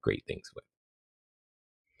do great things with.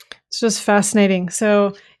 It's just fascinating.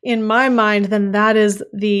 So in my mind, then that is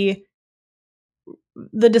the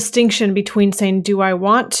distinction between saying, do I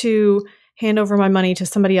want to hand over my money to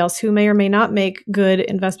somebody else who may or may not make good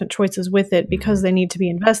investment choices with it because they need to be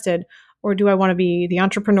invested? Or do I want to be the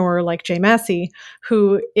entrepreneur like Jay Massey,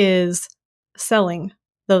 who is selling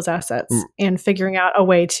those assets and figuring out a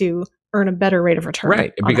way to earn a better rate of return?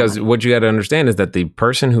 Right. Because what you got to understand is that the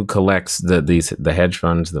person who collects the hedge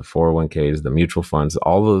funds, the 401ks, the mutual funds,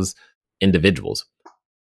 all those individuals,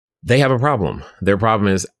 they have a problem. Their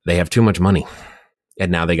problem is they have too much money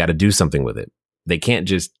and now they got to do something with it. They can't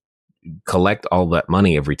just collect all that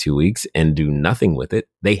money every 2 weeks and do nothing with it.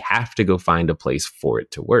 They have to go find a place for it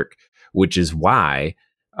to work, which is why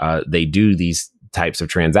they do these types of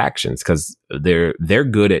transactions, because they're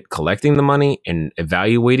good at collecting the money and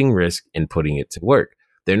evaluating risk and putting it to work.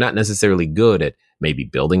 They're not necessarily good at maybe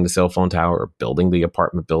building the cell phone tower or building the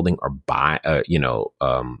apartment building or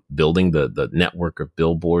building the network of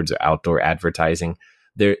billboards or outdoor advertising.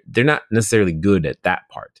 They're not necessarily good at that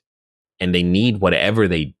part, and they need whatever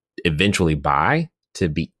they eventually buy to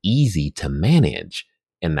be easy to manage.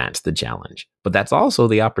 And that's the challenge. But that's also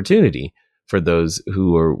the opportunity for those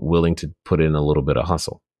who are willing to put in a little bit of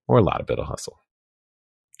hustle or a lot of bit of hustle.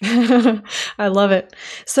 I love it.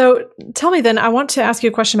 So tell me then, I want to ask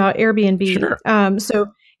you a question about Airbnb. Sure.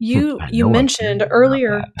 So you mentioned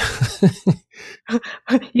earlier,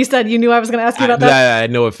 you said you knew I was going to ask you about that. I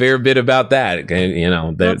know a fair bit about that.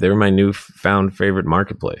 They're my newfound favorite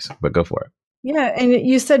marketplace, but go for it. Yeah. And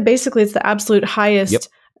you said basically it's the absolute highest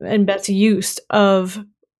and best use of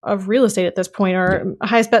real estate at this point, or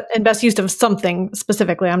highest and best use of something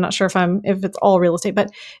specifically. I'm not sure if it's all real estate,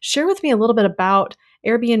 but share with me a little bit about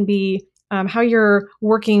Airbnb, how you're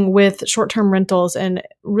working with short-term rentals and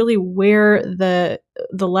really where the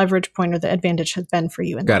leverage point or the advantage has been for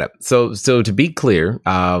you. Got it. So to be clear,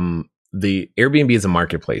 the Airbnb is a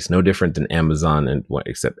marketplace, no different than Amazon,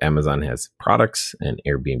 except Amazon has products and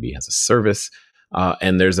Airbnb has a service.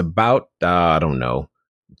 And there's about,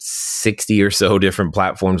 60 or so different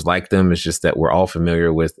platforms like them. It's just that we're all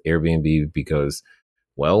familiar with Airbnb because,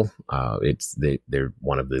 well, they're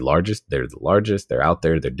one of the largest. They're the largest. They're out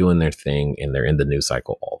there. They're doing their thing, and they're in the news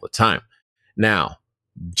cycle all the time. Now,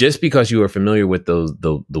 just because you are familiar with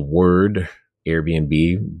the word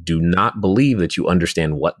Airbnb, do not believe that you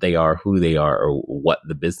understand what they are, who they are, or what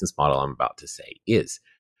the business model I'm about to say is.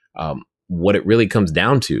 What it really comes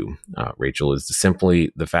down to, Rachel, is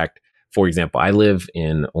simply the fact. For example, I live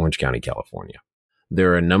in Orange County, California.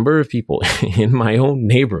 There are a number of people in my own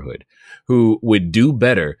neighborhood who would do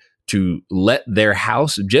better to let their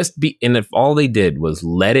house just be, and if all they did was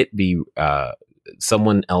let it be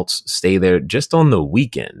someone else stay there just on the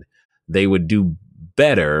weekend, they would do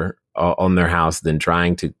better on their house than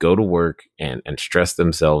trying to go to work and stress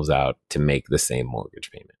themselves out to make the same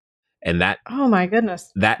mortgage payment. And that, oh my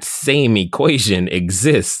goodness, that same equation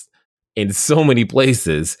exists in so many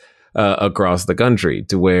places across the country,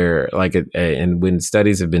 to where and when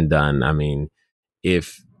studies have been done, I mean,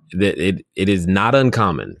 if it is not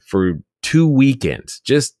uncommon for 2 weekends,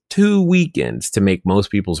 just 2 weekends, to make most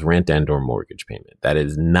people's rent and or mortgage payment. That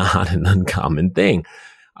is not an uncommon thing.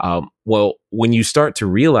 Well, when you start to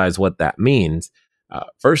realize what that means,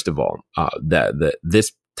 first of all,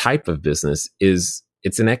 this type of business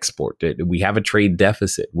it's an export. We have a trade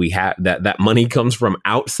deficit. We have that money comes from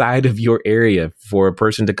outside of your area for a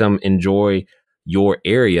person to come enjoy your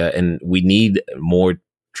area. And we need more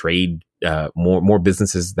trade, more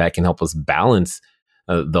businesses that can help us balance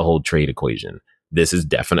the whole trade equation. This is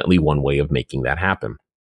definitely one way of making that happen.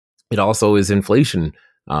 It also is inflation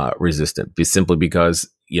resistant, simply because,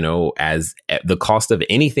 as the cost of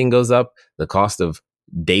anything goes up, the cost of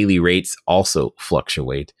daily rates also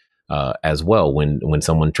fluctuate. As well, when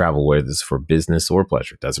someone travel, whether it's for business or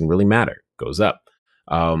pleasure, it doesn't really matter, it goes up.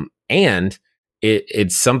 And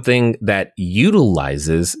it's something that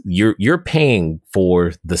utilizes, you're paying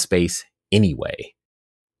for the space anyway.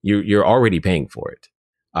 You're already paying for it.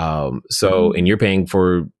 And you're paying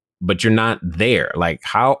for, but you're not there. Like,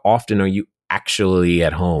 how often are you actually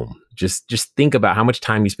at home? Just think about how much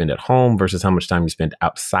time you spend at home versus how much time you spend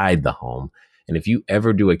outside the home. And if you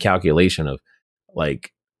ever do a calculation of,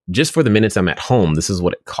 like, just for the minutes I'm at home, this is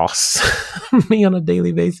what it costs me on a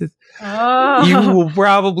daily basis. Oh. You will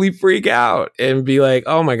probably freak out and be like,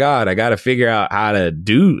 oh my God, I got to figure out how to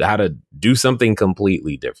do something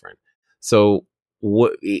completely different. So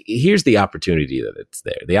here's the opportunity that it's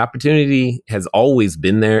there. The opportunity has always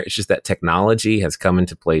been there. It's just that technology has come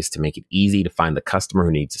into place to make it easy to find the customer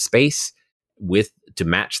who needs a space to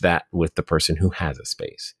match that with the person who has a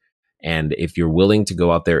space. And if you're willing to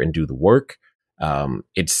go out there and do the work,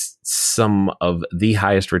 it's some of the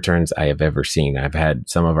highest returns I have ever seen. I've had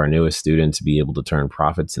some of our newest students be able to turn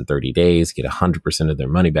profits in 30 days, get 100% of their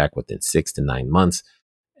money back within 6 to 9 months.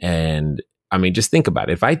 And I mean, just think about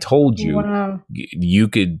it. If I told you you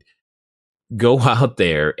could go out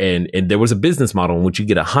there and there was a business model in which you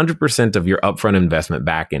get 100% of your upfront investment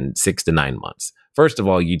back in 6 to 9 months, first of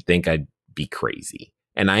all, you'd think I'd be crazy.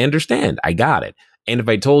 And I understand. I got it. And if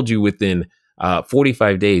I told you within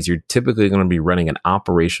 45 days, you're typically going to be running an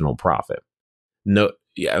operational profit. No,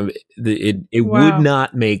 yeah, it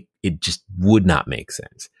just would not make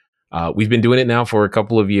sense. We've been doing it now for a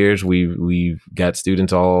couple of years. We've got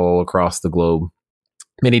students all across the globe,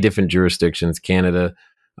 many different jurisdictions, Canada,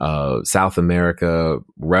 South America,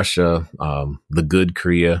 Russia, the good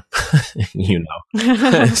Korea,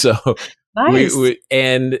 So nice.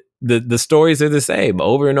 And the stories are the same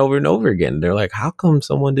over and over and over again. They're like, how come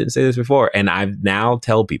someone didn't say this before? And I now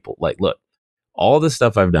tell people, like, look, all the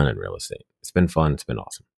stuff I've done in real estate, it's been fun. It's been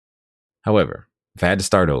awesome. However, if I had to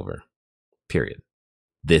start over, period,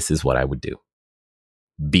 this is what I would do,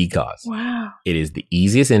 because it is the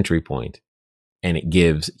easiest entry point, and it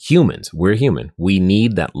gives humans, we're human, we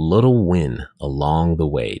need that little win along the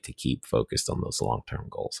way to keep focused on those long-term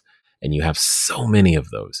goals. And you have so many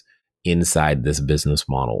of those inside this business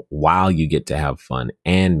model, while you get to have fun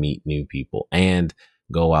and meet new people and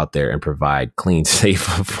go out there and provide clean, safe,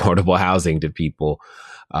 affordable housing to people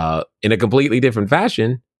in a completely different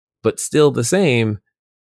fashion, but still the same.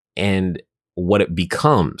 And what it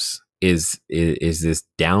becomes is this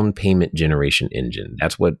down payment generation engine.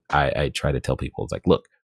 That's what I try to tell people. It's like, look,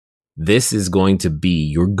 this is going to be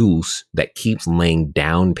your goose that keeps laying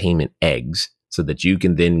down payment eggs so that you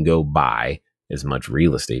can then go buy as much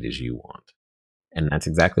real estate as you want. And that's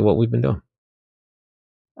exactly what we've been doing.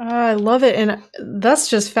 I love it. And that's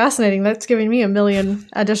just fascinating. That's giving me a million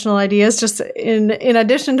additional ideas just in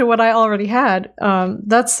addition to what I already had.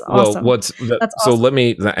 That's awesome. Well, That's so awesome. let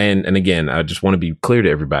me, and again, I just want to be clear to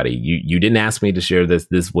everybody. You didn't ask me to share this.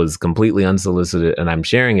 This was completely unsolicited, and I'm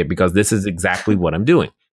sharing it because this is exactly what I'm doing.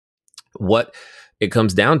 What it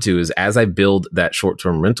comes down to is as I build that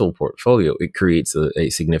short-term rental portfolio, it creates a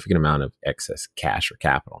significant amount of excess cash or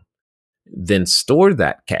capital. Then store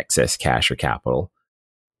that excess cash or capital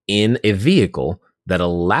in a vehicle that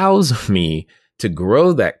allows me to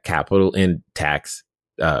grow that capital in tax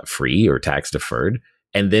free or tax deferred,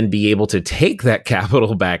 and then be able to take that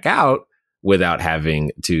capital back out without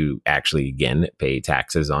having to actually, again, pay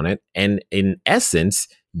taxes on it. And in essence,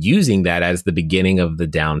 using that as the beginning of the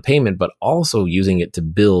down payment, but also using it to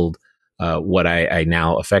build what I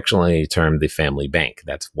now affectionately term the family bank.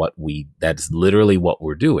 That's literally what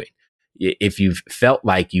we're doing. If you've felt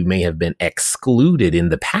like you may have been excluded in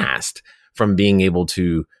the past from being able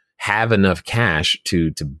to have enough cash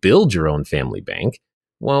to build your own family bank,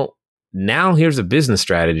 well, now here's a business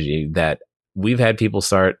strategy that we've had people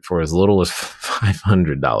start for as little as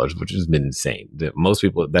 $500, which has been insane. Most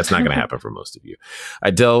people, that's not going to happen for most of you.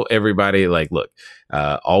 I tell everybody, like, look,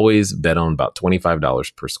 always bet on about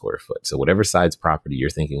 $25 per square foot. So whatever size property you're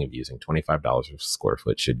thinking of using, $25 per square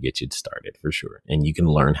foot should get you started for sure. And you can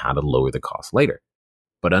learn how to lower the cost later.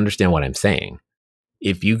 But understand what I'm saying.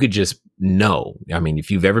 If you could just know, I mean, if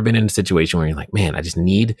you've ever been in a situation where you're like, man, I just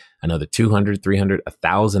need another $200, $300,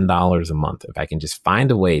 $1,000 a month. If I can just find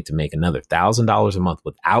a way to make another $1,000 a month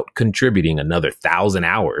without contributing another 1,000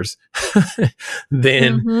 hours,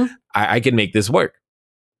 then I can make this work.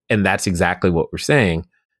 And that's exactly what we're saying.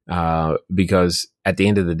 Because at the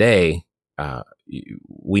end of the day,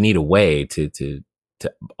 we need a way to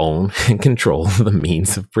own and control the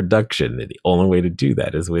means of production. And the only way to do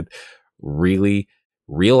that is with really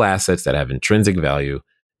real assets that have intrinsic value,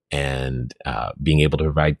 and being able to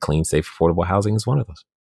provide clean, safe, affordable housing is one of those.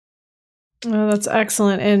 Oh, that's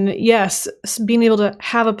excellent. And yes, being able to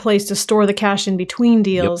have a place to store the cash in between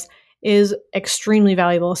deals is extremely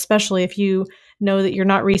valuable, especially if you know that you're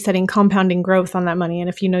not resetting compounding growth on that money. And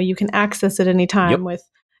if you know you can access it anytime with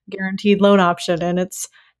guaranteed loan option and it's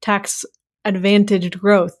tax advantaged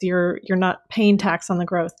growth, you're not paying tax on the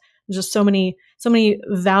growth. There's just so many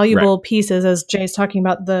valuable pieces, as Jay's talking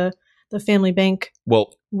about the family bank.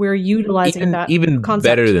 Well, we're utilizing that even concept.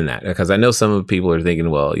 Better than that, because I know some of people are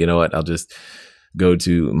thinking, well, you know what, I'll just go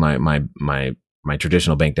to my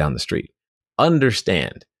traditional bank down the street.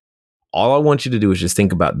 Understand, all I want you to do is just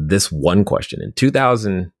think about this one question. In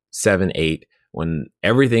 2007-8, when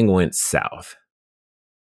everything went south,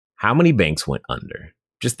 how many banks went under?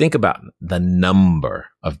 Just think about the number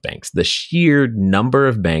of banks, the sheer number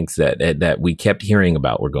of banks that we kept hearing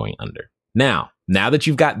about were going under. Now that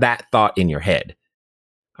you've got that thought in your head,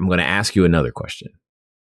 I'm going to ask you another question.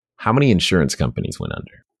 How many insurance companies went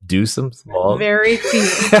under? Do some small, very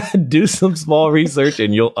few. Do some small research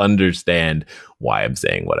and you'll understand why I'm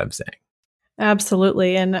saying what I'm saying.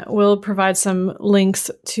 Absolutely. And we'll provide some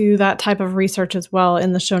links to that type of research as well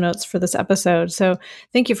in the show notes for this episode. So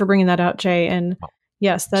thank you for bringing that out, Jay. And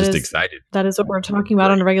yes, that is excited. That is what we're talking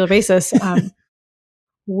about on a regular basis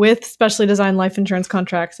with specially designed life insurance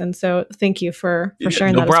contracts. And so thank you for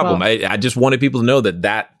sharing that. No problem. As well. I just wanted people to know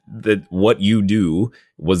that what you do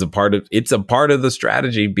was a part of the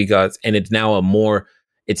strategy, because, and it's now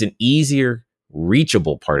it's an easier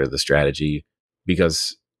reachable part of the strategy,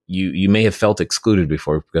 because you may have felt excluded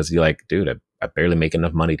before because you're like, dude, I barely make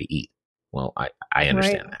enough money to eat. Well, I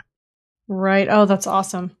understand that. Right. Oh, that's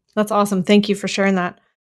awesome. That's awesome. Thank you for sharing that.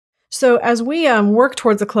 So as we work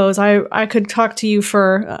towards a close, I could talk to you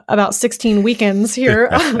for about 16 weekends here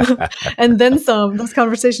and then some. This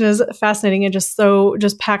conversation is fascinating and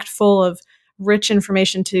just packed full of rich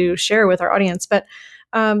information to share with our audience. But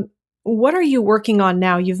what are you working on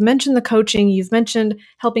now? You've mentioned the coaching. You've mentioned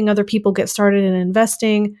helping other people get started in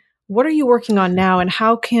investing. What are you working on now, and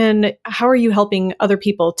how are you helping other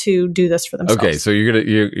people to do this for themselves? Okay, so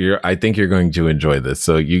I think you're going to enjoy this.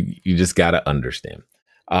 So you just got to understand.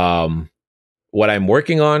 What I'm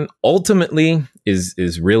working on ultimately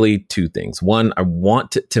is really two things. One, I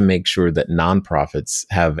want to make sure that nonprofits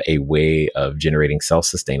have a way of generating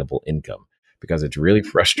self-sustainable income, because it's really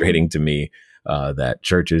frustrating to me that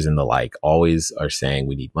churches and the like always are saying,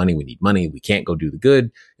 we need money. We can't go do the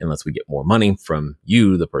good unless we get more money from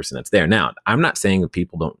you, the person that's there. Now, I'm not saying that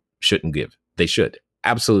people shouldn't give. They should.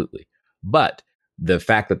 Absolutely. But the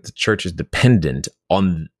fact that the church is dependent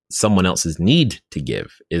on someone else's need to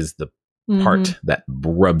give is the part that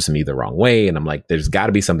rubs me the wrong way. And I'm like, there's got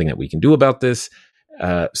to be something that we can do about this.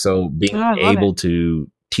 So being able to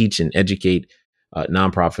teach and educate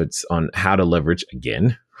nonprofits on how to leverage,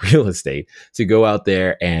 again, real estate to go out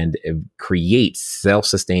there and create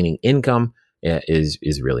self-sustaining income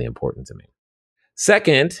is really important to me.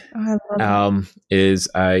 Second, is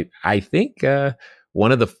I think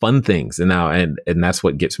one of the fun things, and that's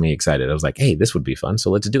what gets me excited. I was like, hey, this would be fun, so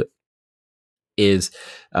let's do it. Is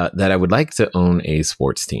that I would like to own a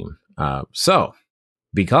sports team. So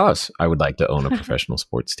because I would like to own a professional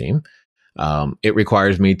sports team, it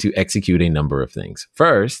requires me to execute a number of things.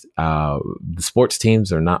 First, the sports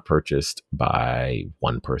teams are not purchased by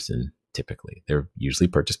one person typically. They're usually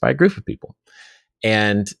purchased by a group of people.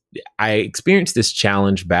 And I experienced this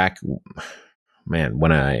challenge back,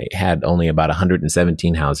 when I had only about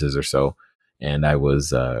 117 houses or so, and I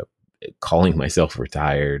was calling myself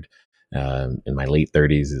retired in my late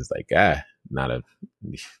 30s. Is like,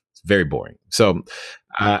 it's very boring. So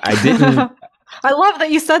I didn't. I love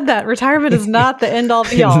that you said that. Retirement is not the end all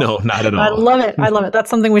be all. No, not at all. I love it. I love it. That's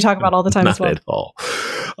something we talk about all the time as well. Not at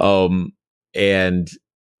all. And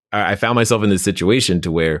I found myself in this situation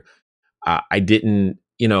to where I didn't,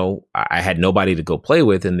 I had nobody to go play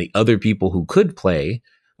with, and the other people who could play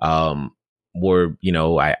were,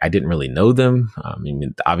 I didn't really know them. I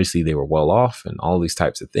mean, obviously they were well off and all these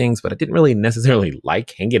types of things, but I didn't really necessarily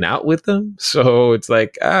like hanging out with them. So it's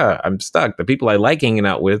like, I'm stuck. The people I like hanging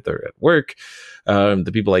out with are at work.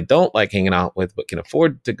 The people I don't like hanging out with, but can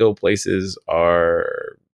afford to go places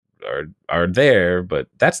are there, but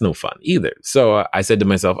that's no fun either. So I said to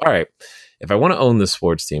myself, all right, if I want to own this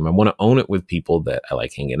sports team, I want to own it with people that I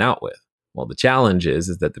like hanging out with. Well, the challenge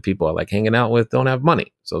is that the people I like hanging out with don't have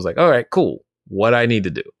money. So I was like, all right, cool. What I need to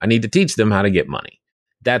do? I need to teach them how to get money.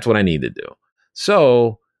 That's what I need to do.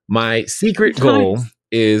 So my secret goal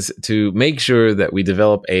is to make sure that we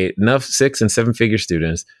develop enough 6 and 7 figure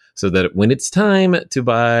students so that when it's time to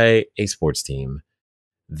buy a sports team,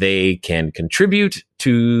 they can contribute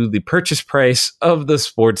to the purchase price of the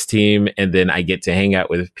sports team. And then I get to hang out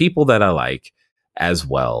with people that I like as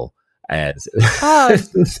well as. You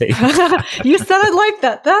said it like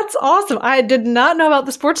that. That's awesome. I did not know about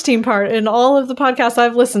the sports team part in all of the podcasts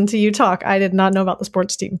I've listened to you talk. I did not know about the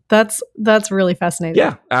sports team. That's really fascinating.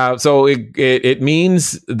 Yeah. So it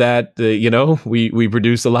means that, we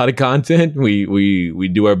produce a lot of content. We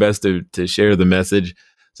do our best to share the message,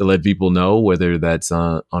 to let people know, whether that's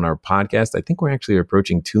on our podcast. I think we're actually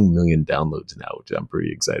approaching 2 million downloads now, which I'm pretty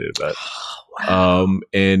excited about. Wow.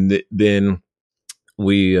 And then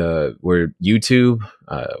we're YouTube.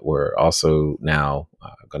 We're also now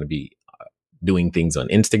going to be doing things on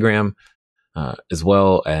Instagram as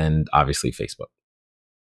well, and obviously Facebook.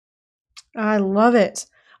 I love it.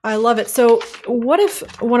 I love it. So what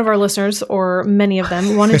if one of our listeners, or many of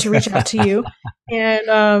them, wanted to reach out to you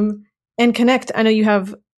and connect? I know you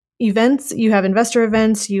have events, you have investor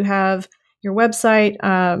events, you have your website,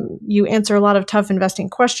 you answer a lot of tough investing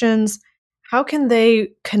questions. How can they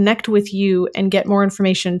connect with you and get more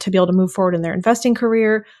information to be able to move forward in their investing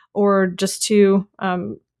career, or just to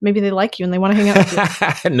maybe they like you and they want to hang out with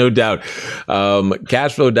you? No doubt.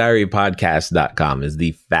 Cashflowdiarypodcast.com is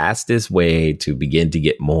the fastest way to begin to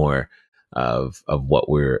get more of what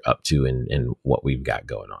we're up to and what we've got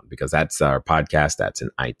going on, because that's our podcast. That's in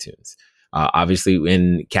iTunes. Obviously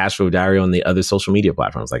in Cashflow Diary on the other social media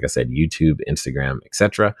platforms, like I said, YouTube, Instagram,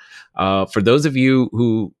 etc. For those of you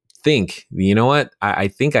who think, you know what, I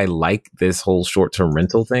think I like this whole short-term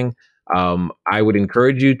rental thing, I would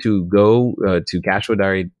encourage you to go to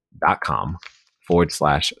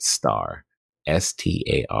cashflowdiary.com/star, STAR,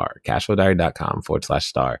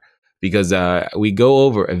 cashflowdiary.com/star, because we go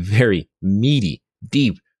over a very meaty,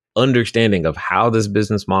 deep understanding of how this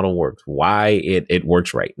business model works, why it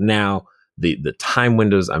works right now, the time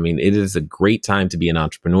windows. I mean, it is a great time to be an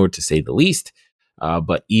entrepreneur, to say the least,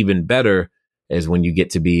 but even better is when you get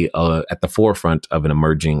to be at the forefront of an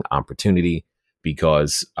emerging opportunity,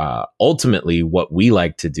 because ultimately what we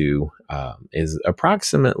like to do is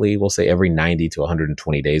approximately, we'll say every 90 to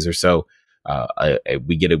 120 days or so,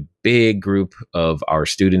 we get a big group of our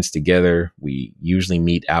students together. We usually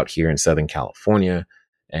meet out here in Southern California,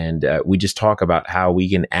 and we just talk about how we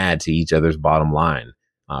can add to each other's bottom line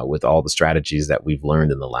with all the strategies that we've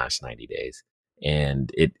learned in the last 90 days. And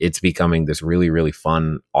it's becoming this really, really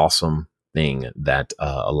fun, awesome thing that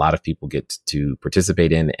a lot of people get to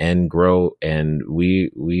participate in and grow. And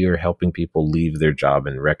we are helping people leave their job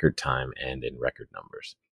in record time and in record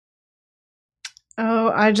numbers.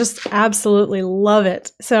 Oh, I just absolutely love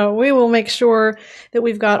it. So we will make sure that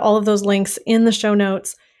we've got all of those links in the show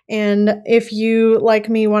notes. And if you, like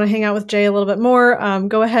me, want to hang out with Jay a little bit more,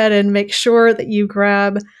 go ahead and make sure that you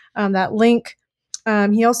grab that link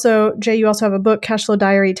Jay, you also have a book, Cash Flow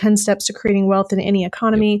Diary, 10 Steps to Creating Wealth in Any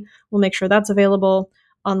Economy. Yep. We'll make sure that's available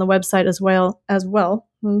on the website as well. I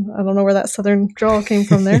don't know where that Southern drawl came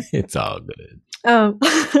from there. It's all good. So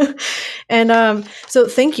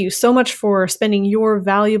thank you so much for spending your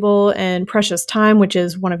valuable and precious time, which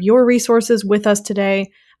is one of your resources, with us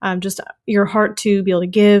today. Just your heart to be able to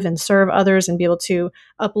give and serve others and be able to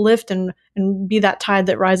uplift and be that tide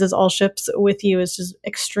that rises all ships with you is just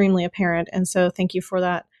extremely apparent. And so thank you for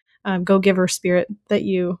that go-giver spirit that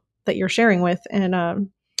you're sharing with. And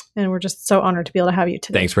we're just so honored to be able to have you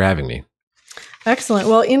today. Thanks for having me. Excellent.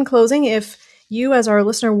 Well, in closing, if you as our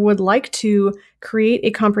listener would like to create a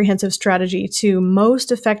comprehensive strategy to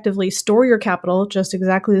most effectively store your capital, just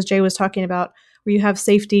exactly as Jay was talking about, where you have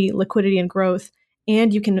safety, liquidity, and growth,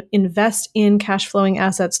 and you can invest in cash flowing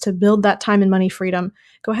assets to build that time and money freedom,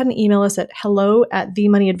 go ahead and email us at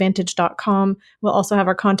hello@themoneyadvantage.com. We'll also have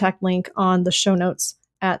our contact link on the show notes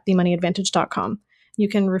at themoneyadvantage.com. You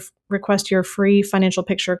can request your free financial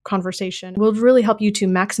picture conversation. We'll really help you to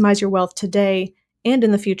maximize your wealth today and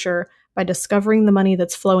in the future by discovering the money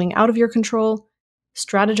that's flowing out of your control,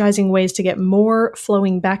 strategizing ways to get more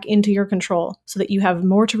flowing back into your control so that you have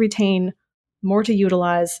more to retain, more to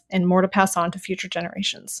utilize, and more to pass on to future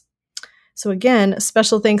generations. So again,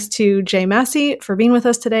 special thanks to Jay Massey for being with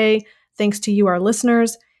us today. Thanks to you, our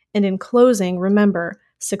listeners. And in closing, remember,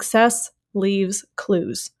 success leaves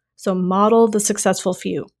clues. So model the successful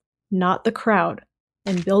few, not the crowd,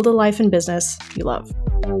 and build a life and business you love.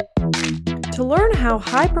 To learn how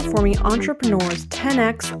high-performing entrepreneurs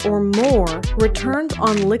 10x or more returns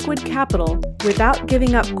on liquid capital without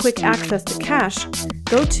giving up quick access to cash,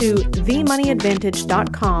 go to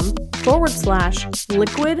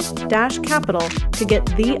themoneyadvantage.com/liquid-capital to get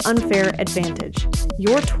The Unfair Advantage,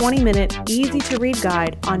 your 20-minute easy-to-read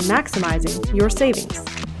guide on maximizing your savings.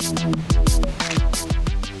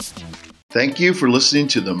 Thank you for listening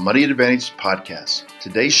to the Money Advantage podcast.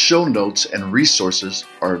 Today's show notes and resources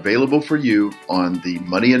are available for you on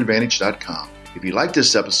themoneyadvantage.com. If you like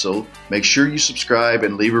this episode, make sure you subscribe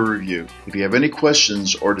and leave a review. If you have any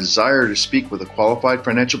questions or desire to speak with a qualified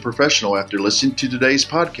financial professional after listening to today's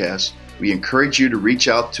podcast, we encourage you to reach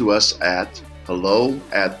out to us at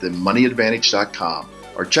hello@themoneyadvantage.com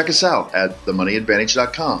or check us out at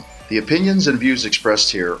themoneyadvantage.com. The opinions and views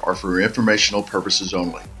expressed here are for informational purposes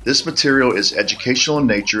only. This material is educational in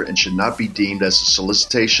nature and should not be deemed as a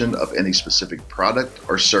solicitation of any specific product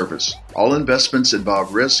or service. All investments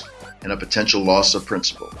involve risk and a potential loss of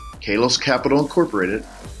principal. Kalos Capital Incorporated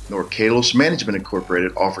nor Kalos Management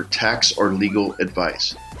Incorporated offer tax or legal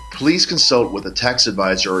advice. Please consult with a tax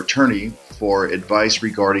advisor or attorney for advice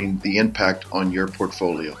regarding the impact on your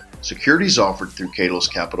portfolio. Securities offered through Kalos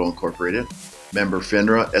Capital Incorporated, member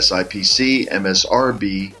FINRA, SIPC,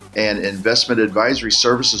 MSRB, and investment advisory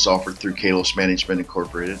services offered through Kalos Management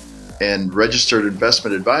Incorporated and registered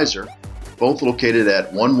investment advisor, both located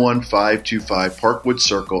at 11525 Parkwood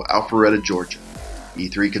Circle, Alpharetta, Georgia.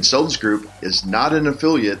 E3 Consultants Group is not an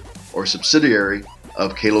affiliate or subsidiary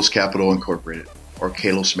of Kalos Capital Incorporated or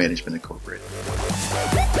Kalos Management Incorporated.